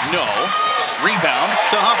three. No. Rebound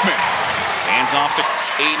to Huffman. Hands off to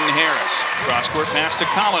Aiden Harris. Cross-court pass to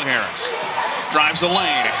Colin Harris. Drives the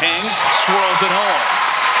lane. Hangs. Swirls it home.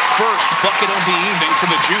 First bucket of the evening for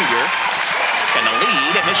the junior. And the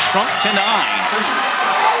lead has shrunk to 9.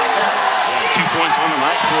 2 points on the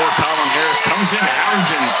night for Colin Harris. Comes in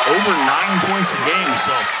averaging over 9 points a game.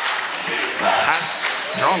 So has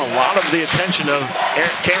drawn a lot of the attention of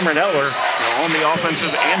Cameron Eller, on the offensive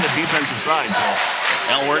and the defensive side. So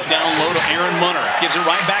Elwood down low to Aaron Munner. Gives it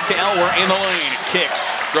right back to Elwood in the lane. Kicks.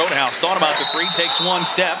 Grothaus thought about the three. Takes one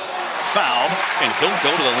step. Fouled. And he'll go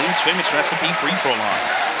to the Lee's Famous Recipe free throw line.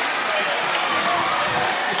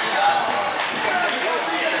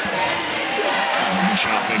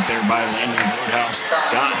 Shot fake there by Landon Grothaus.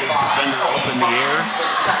 Got his defender up in the air.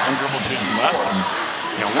 Undribbled to his left and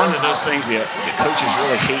You know, one of those things the coaches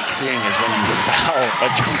really hate seeing is when you foul a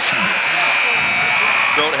jump shooter.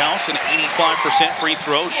 Grotehouse, an 85% free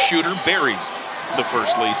throw shooter, buries the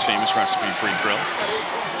first Lee's famous recipe free throw.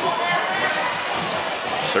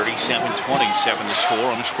 37-27 the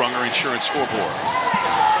score on the Sprunger Insurance scoreboard.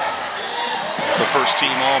 The first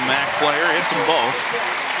team All-MAC player hits them both.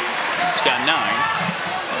 He's got 9.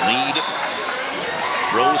 Lead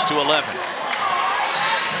rose to 11.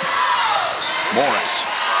 Morris,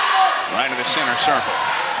 right of the center circle.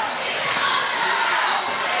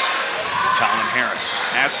 Colin Harris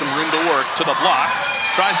has some room to work to the block.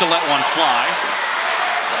 Tries to let one fly.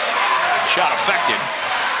 Shot affected.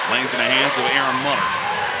 Lands in the hands of Aaron Munner.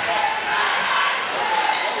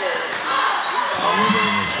 A little bit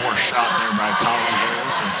of a forced shot there by Colin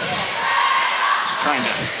Harris. He's trying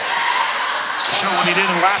to show what he did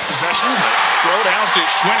in the last possession. Grotehouse to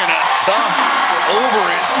Schwinnen, a tough over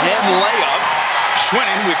his head layup.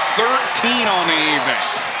 Schwinnen with 13 on the evening.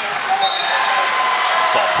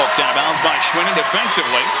 Ball poked out of bounds by Schwinnen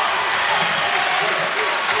defensively.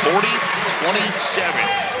 40-27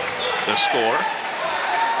 the score.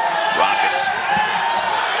 Rockets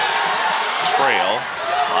trail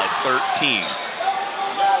by 13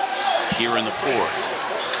 here in the fourth.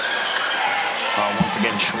 Once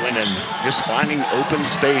again, Schwinnen just finding open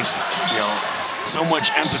space. You know, so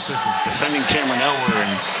much emphasis is defending Cameron Elwer,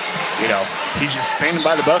 and you know, he's just standing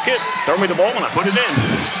by the bucket. Throw me the ball and I put it in.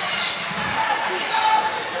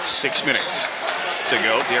 6 minutes to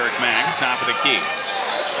go. Derek Mag, top of the key.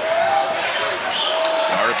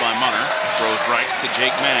 Guarded by Munner. Throws right to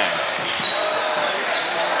Jake Mag.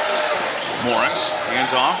 Morris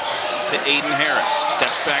hands off to Aiden Harris.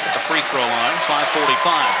 Steps back at the free throw line.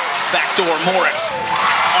 5:45. Backdoor Morris.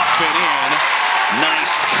 Up and in.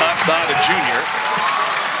 Nice cut by the junior.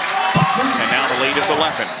 And now the lead is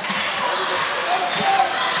 11.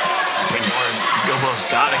 Pandora-Gilboa's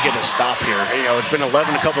got to get a stop here. You know, it's been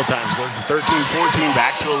 11 a couple times. Goes to 13-14,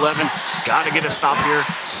 back to 11. Got to get a stop here.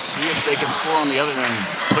 See if they can score on the other end and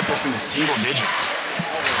put this into single digits.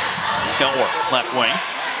 Elwer, left wing.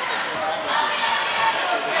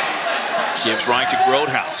 Gives right to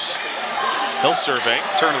Grotehouse. He'll survey,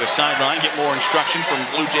 turn to the sideline, get more instruction from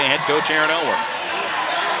Blue Jay head coach Aaron Elwer.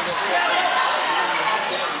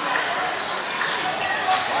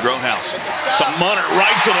 Grotehouse to Munner,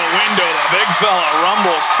 right to the window. The big fella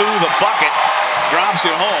rumbles to the bucket, drops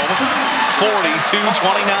it home. 42-29.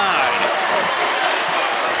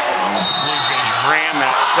 Blue Jays ran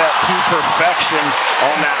that set to perfection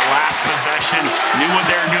on that last possession. Knew what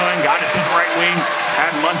they were doing, got it to the right wing,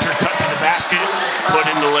 had Munter cut to the basket, put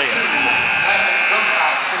in the layup.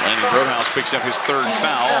 Landon Grotehouse picks up his third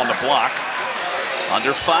foul on the block.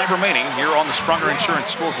 Under 5 remaining here on the Sprunger Insurance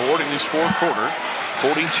scoreboard in this fourth quarter.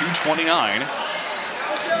 42-29.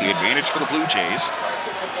 The advantage for the Blue Jays.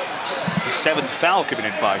 The 7th foul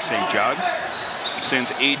committed by St. John's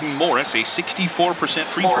sends Aiden Morris, a 64%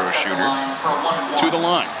 free throw shooter, to the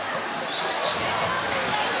line.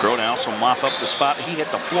 Grotehouse will mop up the spot he hit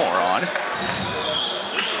the floor on.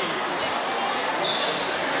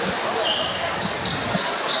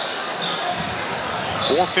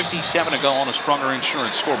 .457 to go on the Sprunger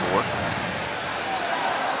Insurance scoreboard.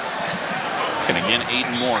 And again,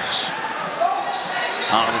 Aiden Morris.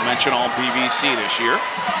 Honorable mention all PVC this year.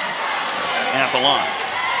 At the line.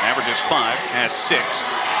 Averages 5, has 6.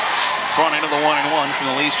 Front end of the 1-and-1 from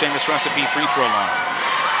the Lee's famous recipe free throw line.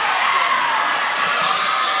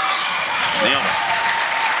 Nailed it.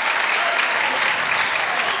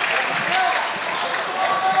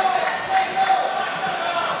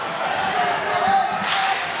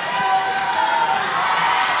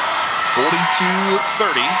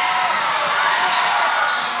 .42-30.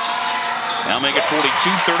 Now make it 42-31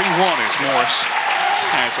 as Morris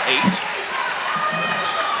has 8.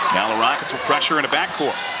 Now the Rockets will pressure in a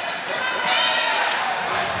backcourt.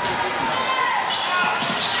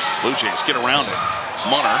 Blue Jays get around it.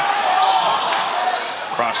 Munner.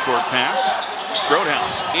 Cross-court pass.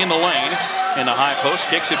 Grotehouse in the lane. In the high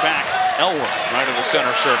post. Kicks it back. Elwer right of the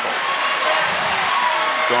center circle.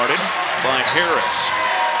 Guarded by Harris.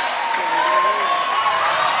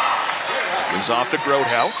 Gives off to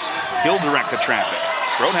Grotehouse. He'll direct the traffic.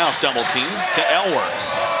 Grotehouse double team to Elwer.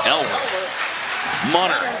 Elwer.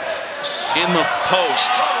 Munner in the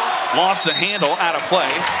post. Lost the handle, out of play,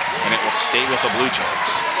 and it will stay with the Blue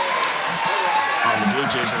Jays. The Blue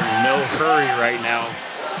Jays are in no hurry right now.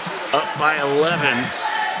 Up by 11.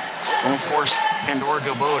 Going to force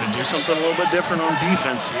Pandora-Gilboa to do something a little bit different on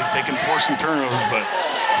defense. See if they can force some turnovers, but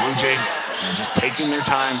Blue Jays are just taking their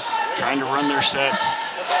time, trying to run their sets.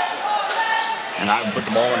 and I would put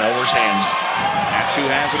the ball in Elwer's hands. That's who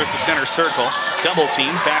has it at the center circle. Double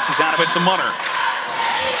team, passes out of it to Munner.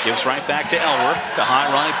 Gives right back to Elwer, the high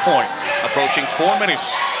right point. Approaching 4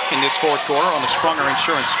 minutes in this fourth quarter on the Sprunger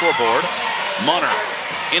Insurance scoreboard. Munner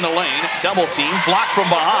in the lane, double team, blocked from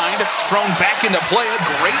behind, thrown back into play. A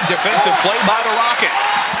great defensive play by the Rockets.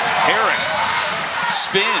 Harris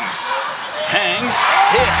spins, hangs,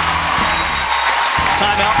 hits.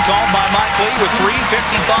 Timeout called by Mike Lee with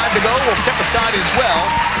 3:55 to go. We'll step aside as well.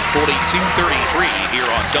 42-33 here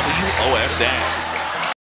on WOSN.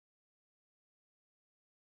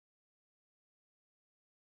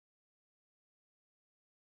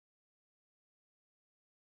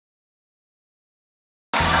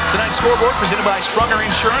 Tonight's scoreboard presented by Sprunger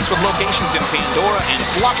Insurance with locations in Pandora and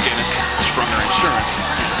Bluffton. Sprunger Insurance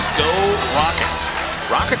says go Rockets.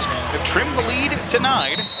 Rockets have trimmed the lead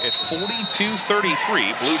tonight at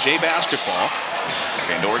 42-33. Blue Jay basketball.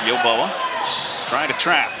 Pandora-Gilboa trying to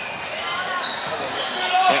trap.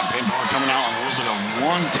 Yeah, Pandora coming out on a little bit of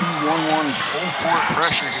 1-2-1-1 full court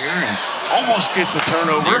pressure here and almost gets a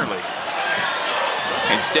turnover. Nearly.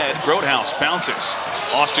 Instead, Grotehouse bounces.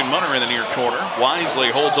 Austin Munner in the near corner.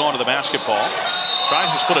 Wisely holds on to the basketball.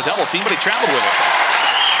 Tries to split a double team, but he traveled with it.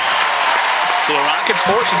 So the Rockets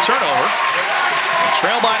force a turnover.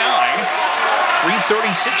 Trail by 9.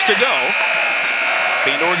 3:36 to go.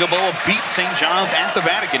 Pandora-Gilboa beat St. John's at the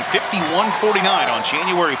Vatican 51-49 on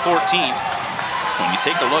January 14th. When you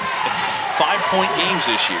take a look at 5-point games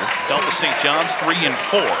this year, Delphos St. John's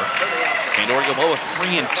 3-4. Pandora-Gilboa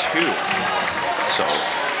 3-2. So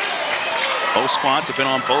both squads have been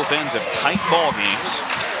on both ends of tight ball games.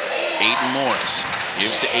 Aiden Morris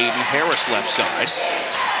gives to Aiden Harris left side.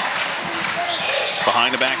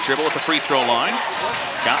 Behind the back dribble at the free throw line.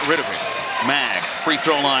 Got rid of it. Mag, free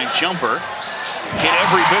throw line jumper. Hit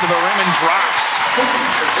every bit of the rim and drops.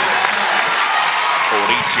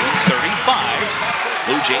 42-35.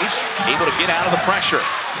 Blue Jays able to get out of the pressure.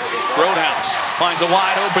 Grotehouse finds a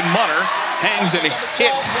wide open Munner. Hangs and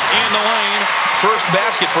hits in the lane. First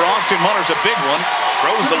basket for Austin Munner's a big one.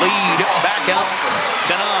 Throws the lead back out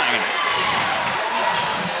to 9.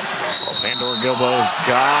 Well, Pandora-Gilboa's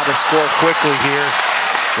got to score quickly here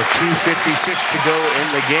with 2:56 to go in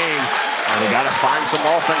the game. They got to find some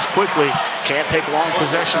offense quickly. Can't take long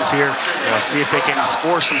possessions here. See if they can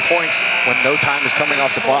score some points when no time is coming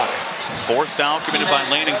off the clock. Fourth foul committed by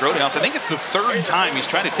Landon Grotehouse. I think it's the third time he's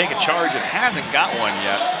tried to take a charge and hasn't got one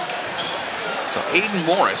yet. So Aiden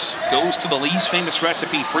Morris goes to the Lee's Famous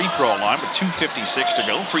Recipe free throw line with 2:56 to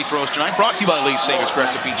go. Free throws tonight brought to you by Lee's Famous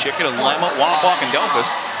Recipe Chicken in Lima, Wapak, and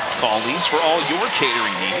Delphos. Call Lee's for all your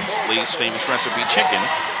catering needs. Lee's Famous Recipe Chicken,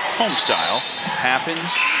 home style,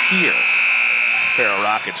 happens here. Pair of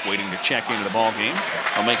Rockets waiting to check into the ball game.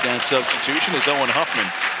 I'll make that substitution as Owen Huffman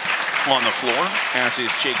on the floor, as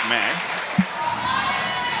is Jake Mag.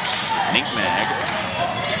 Nate Mag.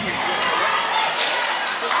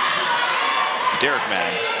 Derek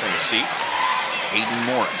Mag in the seat. Aiden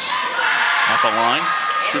Morris at the line,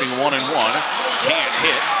 shooting 1-1. Can't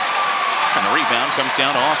hit. And the rebound comes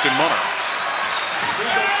down to Austin Munner.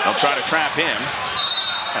 They'll try to trap him.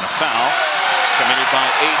 And a foul committed by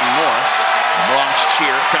Aiden Morris. Bronx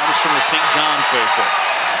cheer comes from the St. John faithful.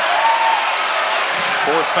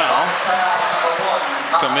 Fourth foul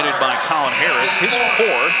committed by Colin Harris, his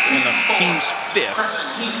fourth and the team's fifth.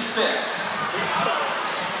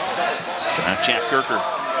 So now Jack Gerker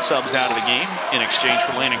subs out of the game in exchange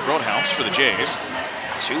for Landon Grotehouse for the Jays.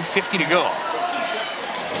 2:50 to go.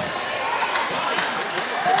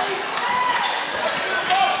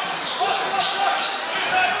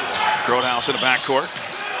 Grotehouse in the backcourt.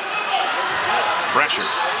 Pressure.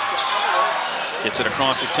 Gets it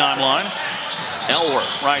across the timeline. Elwer,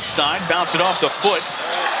 right side, bounce it off the foot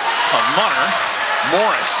of Munner.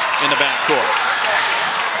 Morris in the backcourt.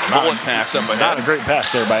 Bullet pass up ahead. Not a great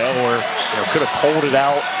pass there by Elwer. Could have pulled it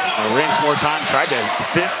out. Ran some more time, tried to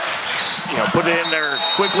fit, put it in there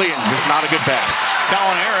quickly, and just not a good pass.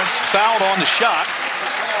 Colin Harris fouled on the shot.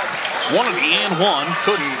 Wanted the and one,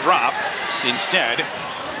 couldn't drop. Instead,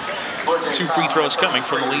 2 free throws coming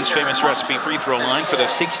from the Lee's Famous Recipe free throw line for the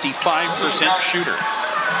 65% shooter.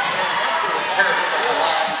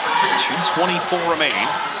 2:24 remain.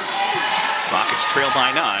 Rockets trail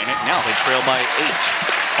by 9. Now they trail by 8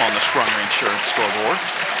 on the Sprunger Insurance scoreboard.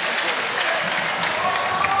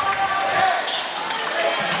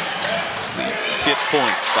 It's the 5th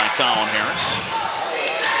point by Colin Harris.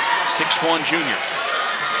 6'1" junior.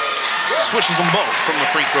 Swishes them both from the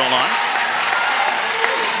free throw line.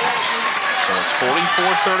 So it's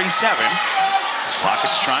 44-37.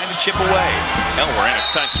 Rockets trying to chip away. Elwer in a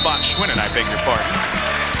tight spot. Schwinnen, I beg your pardon.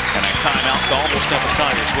 And a timeout call will step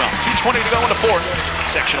aside as well. 2:20 to go in the fourth.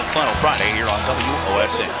 Sectional final Friday here on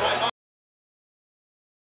WOSN.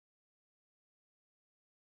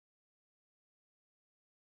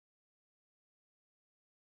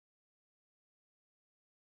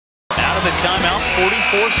 The timeout,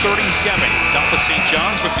 44-37. Delphos St.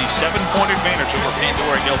 John's with the 7-point advantage over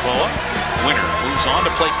Pandora-Gilboa. Winner moves on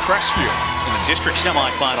to play Crestview in the district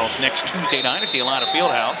semifinals next Tuesday night at the Alana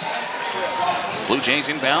Fieldhouse. Blue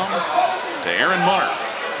Jays inbound to Aaron Munner.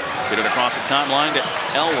 Get it across the timeline to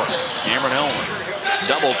Elwer. Cameron Elwer.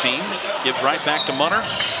 Double team. Gives right back to Munner.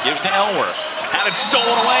 Gives to Elwer. Had it stolen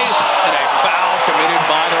away. And a foul committed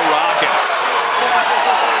by the Rockets.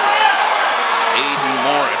 Aiden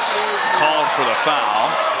Morris called for the foul.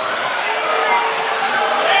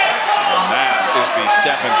 And that is the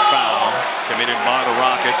 7th foul committed by the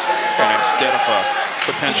Rockets. And instead of a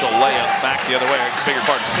potential layup back the other way, I beg your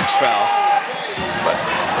pardon, 6th foul. But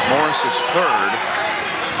Morris is 3rd,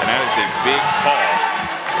 and that is a big call.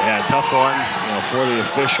 Yeah, tough one, for the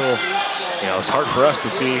official. It's hard for us to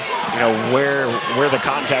see, where the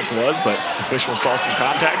contact was, but the official saw some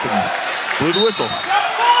contact and blew the whistle.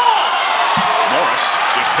 Morris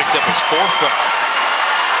just picked up his 4th foul.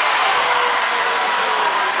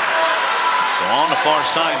 So on the far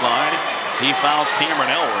sideline, he fouls Cameron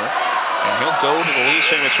Elwer, and he'll go to the Lee's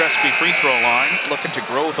Famous Recipe free throw line, looking to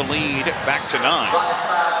grow the lead back to 9.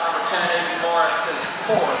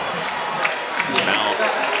 Now,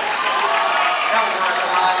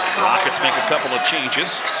 Rockets make a couple of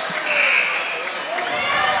changes.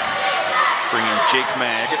 Bringing Jake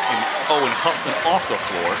Magg and Owen Huffman off the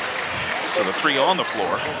floor. So the 3 on the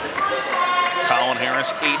floor. Colin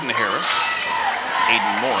Harris, Aiden Harris,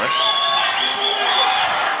 Aiden Morris.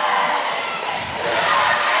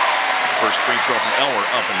 First free throw from Elwer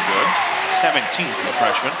up and good. 17 for the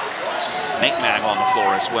freshman. Nate Magg on the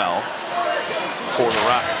floor as well for the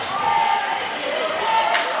Rockets.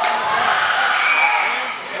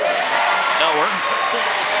 Elwer,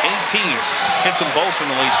 18. Hits them both from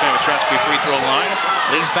the Lee's Famous Recipe free throw line.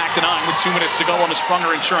 Lee's back to 9 with 2 minutes to go on the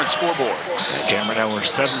Sprunger Insurance scoreboard. Cameron Elwer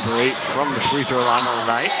 7 for 8 from the free throw line on the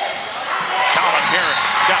night. Colin Harris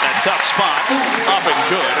got that tough spot. Up and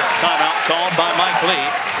good. Timeout called by Mike Lee.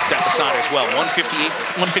 Step aside as well. 153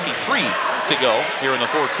 to go here in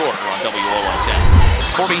the fourth quarter on WOSN.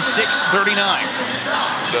 46-39.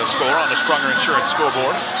 The score on the Sprunger Insurance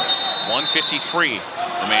scoreboard. 153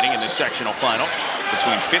 remaining in this sectional final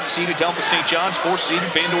between 5th seeded Delphos St. John's, 4th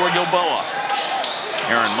seeded Pandora-Gilboa.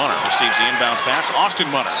 Aaron Munner receives the inbounds pass. Austin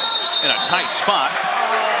Munner in a tight spot.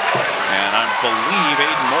 And I believe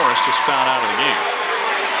Aiden Morris just fouled out of the game.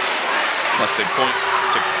 Unless they point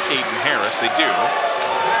to Aiden Harris, they do.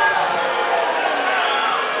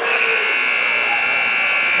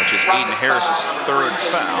 Which is Aiden Harris's 3rd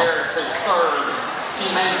foul.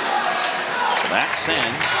 So that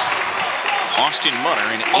sends Austin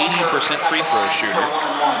Munner, an 80% free throw shooter,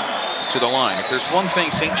 to the line. If there's one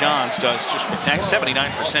thing St. John's does just protect, 79%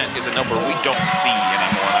 is a number we don't see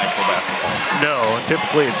anymore in high school basketball. No,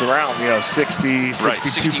 typically it's around 60, 62%. Right,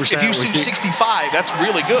 if you see 65, that's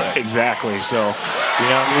really good. Exactly. So,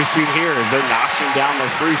 what we see here is they're knocking down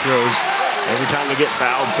their free throws every time they get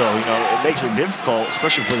fouled. So, it makes it difficult,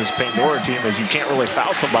 especially for this Pandora team, as you can't really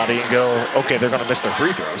foul somebody and go, okay, they're going to miss their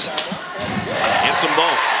free throws. Hits them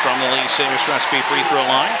both from the Lee's Famous Recipe free throw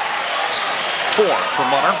line. 4 for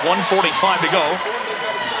Munner, 1:45 to go.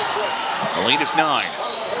 The lead is 9.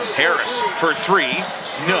 Harris for 3,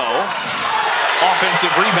 no.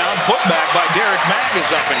 Offensive rebound, put back by Derek Magg is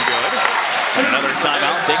up and good. And another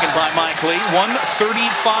timeout taken by Mike Lee,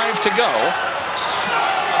 1:35 to go.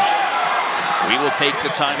 We will take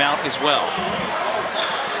the timeout as well.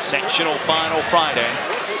 Sectional final Friday.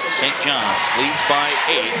 St. John's leads by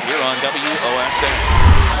 8 here on WOSN.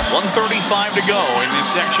 1:35 to go in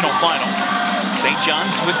this sectional final. St.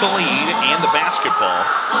 John's with the lead and the basketball.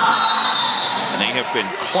 And they have been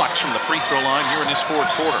clutch from the free throw line here in this fourth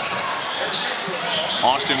quarter.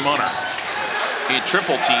 Austin Munner, he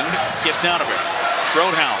triple teamed, gets out of it.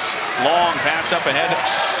 Grotehouse, long pass up ahead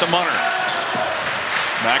to Munner.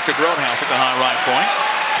 Back to Grotehouse at the high right point.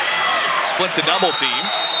 Splits a double team.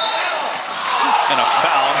 And a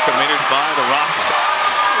foul committed by the Rockets.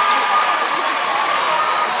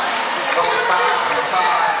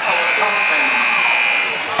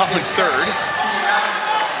 Huffman's 3rd.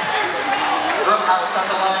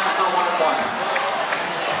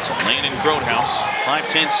 So Landon Grotehouse,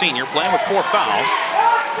 5'10" senior, playing with 4 fouls.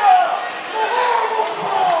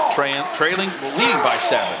 Trailing, leading by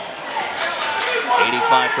 7.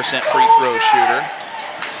 85% free throw shooter.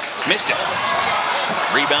 Missed it.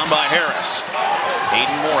 Rebound by Harris.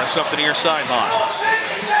 Aiden Morris up the near sideline.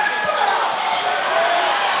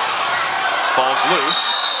 Ball's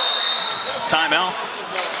loose. Timeout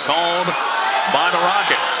called by the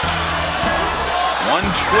Rockets.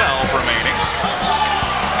 1:12 remaining.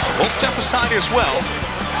 So we'll step aside as well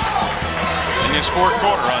in this fourth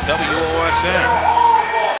quarter on WOSN.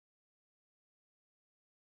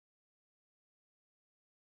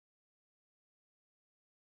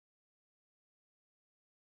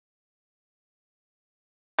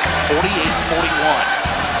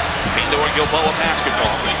 Pandora-Gilboa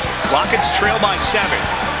basketball. Rockets trail by 7.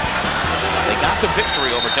 They got the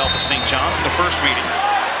victory over Delphos St. John's in the first meeting,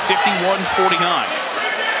 51-49.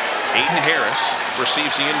 Aiden Harris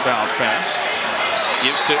receives the inbounds pass,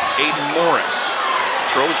 gives to Aiden Morris,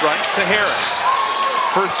 throws right to Harris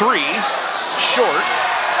for 3, short,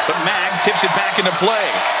 but Mag tips it back into play.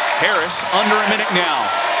 Harris under a minute now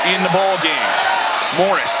in the ball game.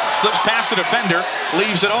 Morris slips past the defender,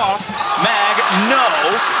 leaves it off. Mag, no,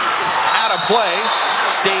 out of play,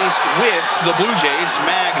 stays with the Blue Jays.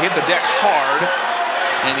 Mag hit the deck hard,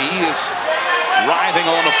 and he is writhing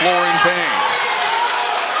on the floor in pain.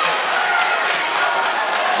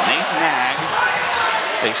 Nate Mag,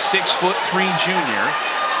 a 6'3" junior,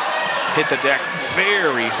 hit the deck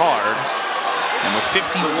very hard, and with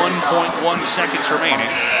 51.1 seconds remaining,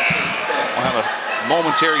 we'll have a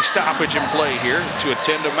momentary stoppage in play here to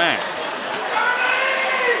attend to Mag.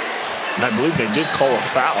 And I believe they did call a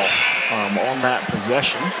foul on that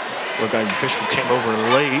possession. Looked like the official came over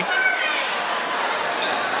late.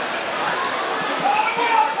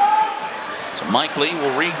 So Mike Lee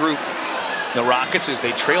will regroup the Rockets as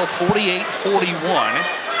they trail 48-41.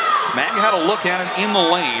 Mag had a look at it in the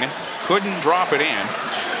lane, couldn't drop it in.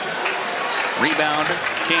 Rebound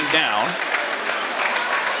came down.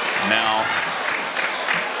 Now,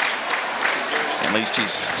 at least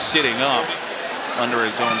he's sitting up under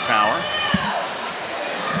his own power.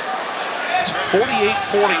 So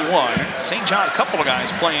 48-41. St. John, a couple of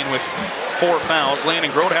guys playing with 4 fouls.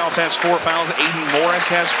 Landon Grodhouse has 4 fouls. Aiden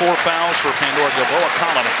Morris has 4 fouls for Pandora-Gilboa.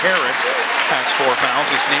 Colin Harris has 4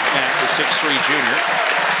 fouls. It's Nate Mack, the 6'3" junior,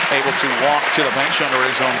 able to walk to the bench under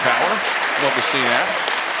his own power. Love to see that.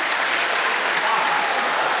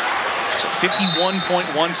 So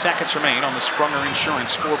 51.1 seconds remain on the Sprunger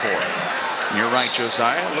Insurance scoreboard. And you're right,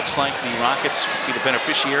 Josiah. It looks like the Rockets will be the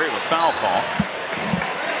beneficiary of a foul call.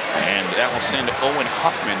 And that will send Owen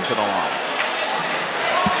Huffman to the line.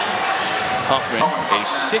 Huffman, a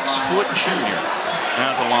 6' junior,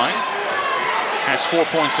 at the line. Has 4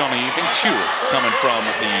 points on the evening, 2 coming from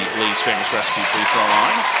the Lee's Famous Recipe free throw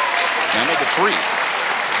line. Now make it 3.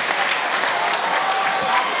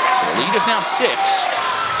 So the lead is now 6.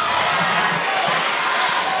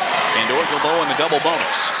 Pandora-Gilboa in the double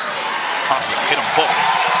bonus. Huffman hit them both.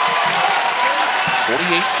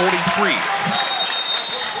 48-43.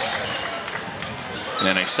 And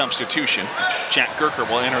then a substitution. Jack Gerker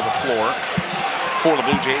will enter the floor for the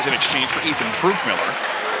Blue Jays in exchange for Ethan Druckmiller.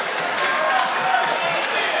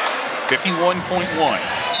 51.1.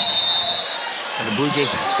 And the Blue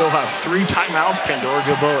Jays still have 3 timeouts.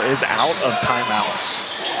 Pandora-Gilboa is out of timeouts.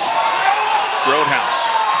 Grodhouse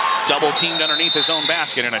double teamed underneath his own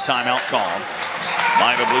basket, and a timeout called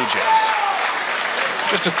by the Blue Jays.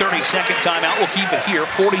 Just a 30-second timeout. We'll keep it here.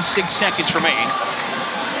 46 seconds remain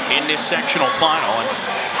in this sectional final. And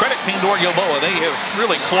credit Pandora-Gilboa. They have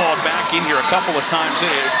really clawed back in here a couple of times.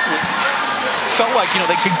 It felt like,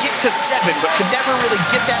 they could get to 7, but could never really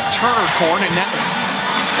get that Turner corn, and that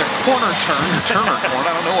corner turn, Turner corn,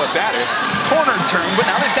 I don't know what that is. Corner turn, but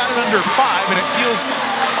now they've got it under 5, and it feels,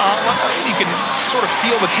 you can sort of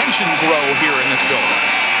feel the tension grow here in this building.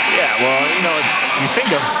 Yeah, well, you think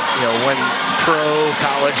of, when pro,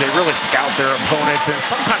 college, they really scout their opponents, and it's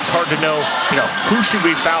sometimes hard to know, who should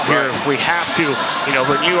we foul here if we have to.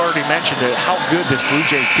 But you already mentioned it, how good this Blue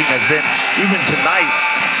Jays team has been. Even tonight,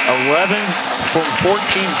 11 from 14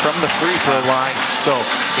 from the free throw line. So,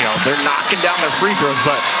 they're knocking down their free throws,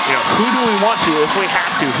 but, who do we want to if we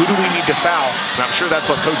have to? Who do we need to foul? And I'm sure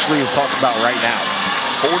that's what Coach Lee is talking about right now.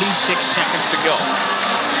 46 seconds to go.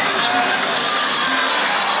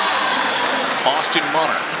 Austin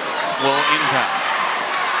Munner will inbound.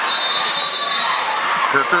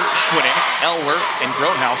 Gerker, Schwinning, Elwer, and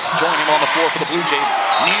Grodhouse join him on the floor for the Blue Jays.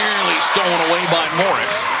 Nearly stolen away by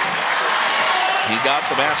Morris. He got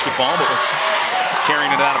the basketball, but was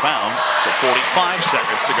carrying it out of bounds. So 45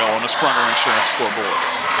 seconds to go on the Sprunger Insurance scoreboard.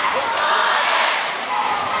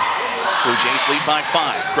 Blue Jays lead by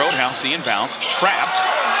 5. Grodhouse, the inbounds, trapped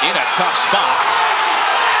in a tough spot.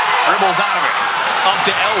 dribbles out of it. Up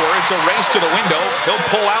to Elwer. It's a race to the window. He'll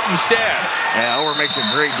pull out instead. Yeah, Elwer makes a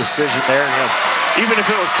great decision there. Even if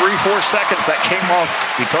it was 3-4 seconds that came off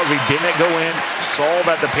because he didn't go in, saw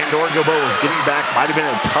that the Pandora-Gilboa was getting back, might have been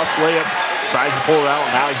a tough layup, decides to pull it out,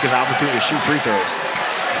 and now he's got an opportunity to shoot free throws.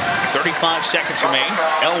 35 seconds remain.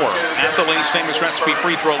 Elwer at the Lee's Famous Recipe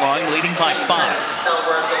free throw line, leading by 5.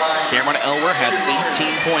 Cameron Elwer has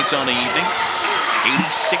 18 points on the evening.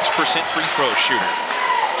 86% free throw shooter.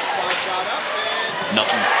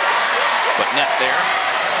 Nothing but net there.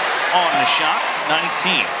 On the shot,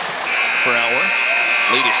 19 for Elwer.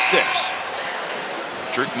 Lead is 6.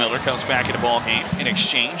 Drew Miller comes back in the ball game in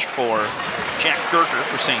exchange for Jack Gerker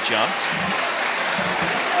for St. John's.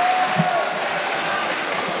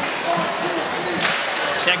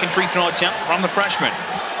 Second free throw attempt from the freshman.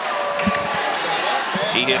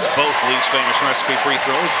 He hits both Lee's Famous Recipe free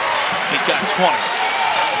throws. He's got 20.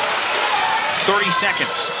 30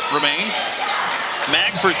 seconds remain.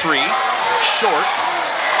 Mag for 3, short.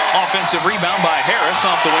 Offensive rebound by Harris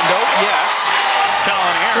off the window. Yes.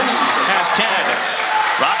 Colin Harris has 10.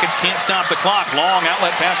 Rockets can't stop the clock. Long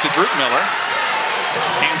outlet pass to Drew Miller.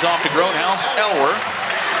 Hands off to Gronehouse. Elwer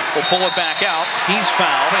will pull it back out. He's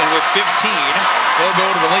fouled, and with 15, he'll go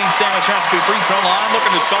to the Lee's Famous Recipe free throw line,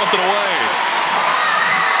 looking to salt it away.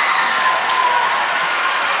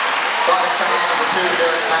 By foul number 2,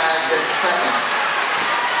 Derek Mag is second.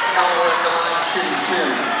 Elwer at the line shooting 2.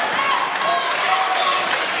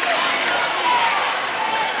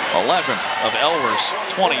 11 of Elwer's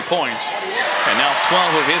 20 points, and now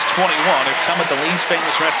 12 of his 21 have come at the Lee's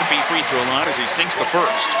Famous Recipe free throw line as he sinks the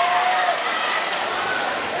first.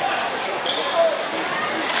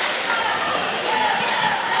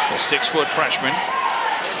 The 6-foot freshman,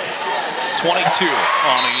 22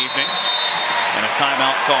 on the evening, and a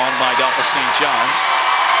timeout called by Delphos St. John's.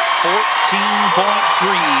 14.3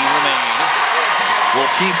 remain.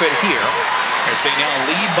 We'll keep it here as they now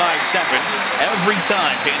lead by 7. Every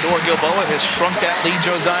time Pandora-Gilboa has shrunk that lead,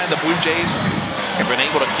 Josiah, the Blue Jays have been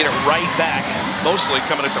able to get it right back, mostly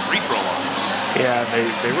coming at the free throw line. Yeah, they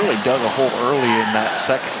really dug a hole early in that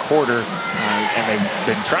second quarter, and they've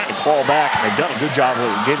been trying to claw back, and they've done a good job of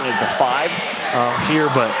getting it to 5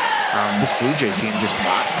 here, but this Blue Jay team just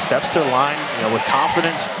steps to the line, with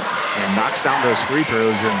confidence and knocks down those free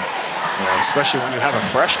throws. And especially when you have a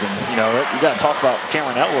freshman, you got to talk about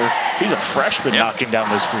Cameron Elwer. He's a freshman knocking down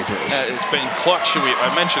those free throws. It's been clutch. I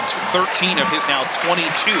mentioned 13 of his now 22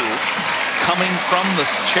 coming from the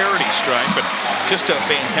charity stripe, but just a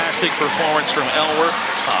fantastic performance from Elwer.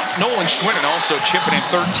 Nolan Schwinnon also chipping in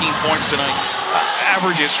 13 points tonight.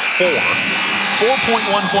 Averages 4. 4.1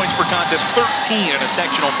 points per contest, 13 in a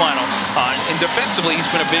sectional final. And defensively, he's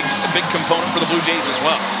been a big component for the Blue Jays as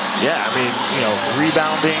well. Yeah, I mean,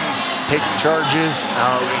 rebounding, taking charges.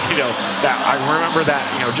 I remember that,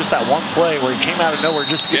 just that one play where he came out of nowhere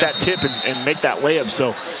just to get that tip and make that layup.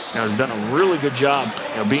 So, he's done a really good job,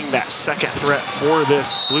 being that second threat for this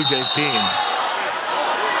Blue Jays team.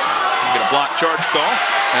 You get a block charge call,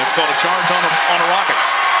 and it's called a charge on the Rockets.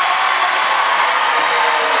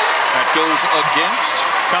 That goes against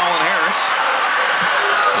Colin Harris,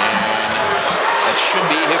 and that should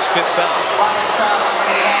be his 5th foul.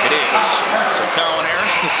 It is. So Colin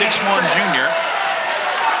Harris, the 6'1 junior,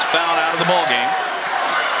 is fouled out of the ball game.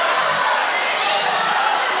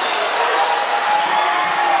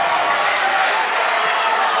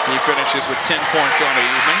 He finishes with 10 points on the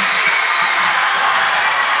evening,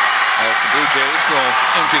 as the Blue Jays will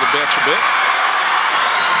empty the bench a bit.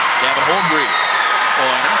 Gavin Holdgreve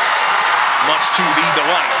will enter, much to the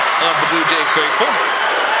delight of the Blue Jay faithful.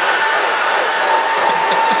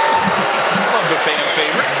 Love the fan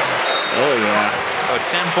favorites. Oh, yeah. A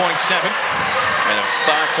 10.7 and a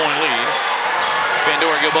 5-point lead.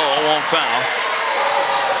 Pandora-Gilboa won't foul.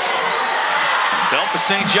 Delphos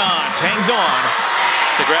St. John's hangs on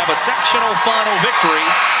to grab a sectional final victory.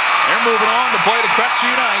 They're moving on to play the Crestview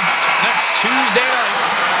Knights next Tuesday night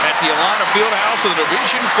at the Alana Fieldhouse of the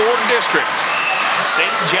Division IV district.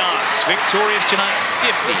 St. John's victorious tonight,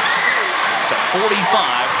 50-45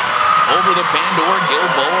 over the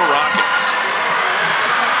Pandora-Gilboa Rockets.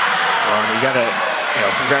 Well, we got to,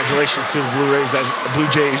 congratulations to the Blue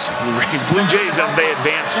Jays as they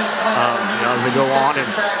advance, as they go on. And,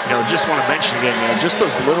 just want to mention again, just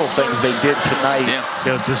those little things they did tonight,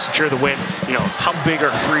 to secure the win. How big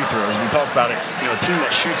are free throws? We talked about it, a team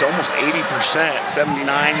that shoots almost 80%, 79,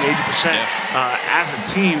 80% as a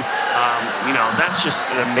team. You know, that's just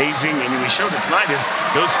amazing, and we showed it tonight is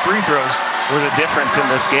those free throws were the difference in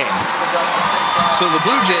this game. So the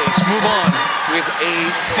Blue Jays move on with a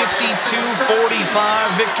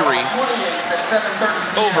 52-45 victory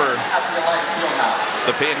over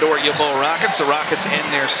the Pandora-Gilboa Rockets. The Rockets end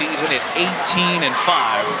their season at 18-5.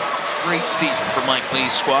 Great season for Mike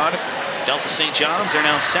Lee's squad. Delphos St. John's are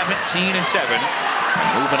now 17-7,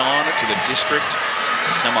 moving on to the district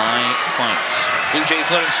semi-finals. Blue Jays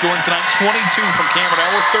led in scoring tonight, 22 from Cameron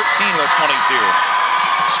Elwood, 13 of the 22.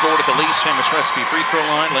 Scored at the Lee's famous recipe free throw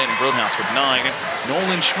line. Landon Grillhouse with 9.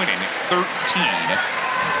 Nolan Schwinning 13.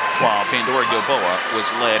 While Pandora-Gilboa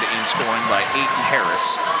was led in scoring by Aiton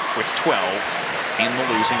Harris with 12 in the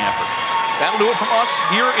losing effort. That'll do it from us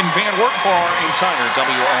here in Van Wert. For our entire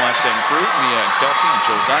WOSN crew, Mia and Kelsey and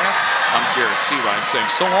Josiah, I'm Garrett Seawright saying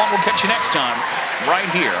so long. We'll catch you next time right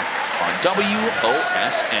here on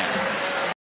WOSN.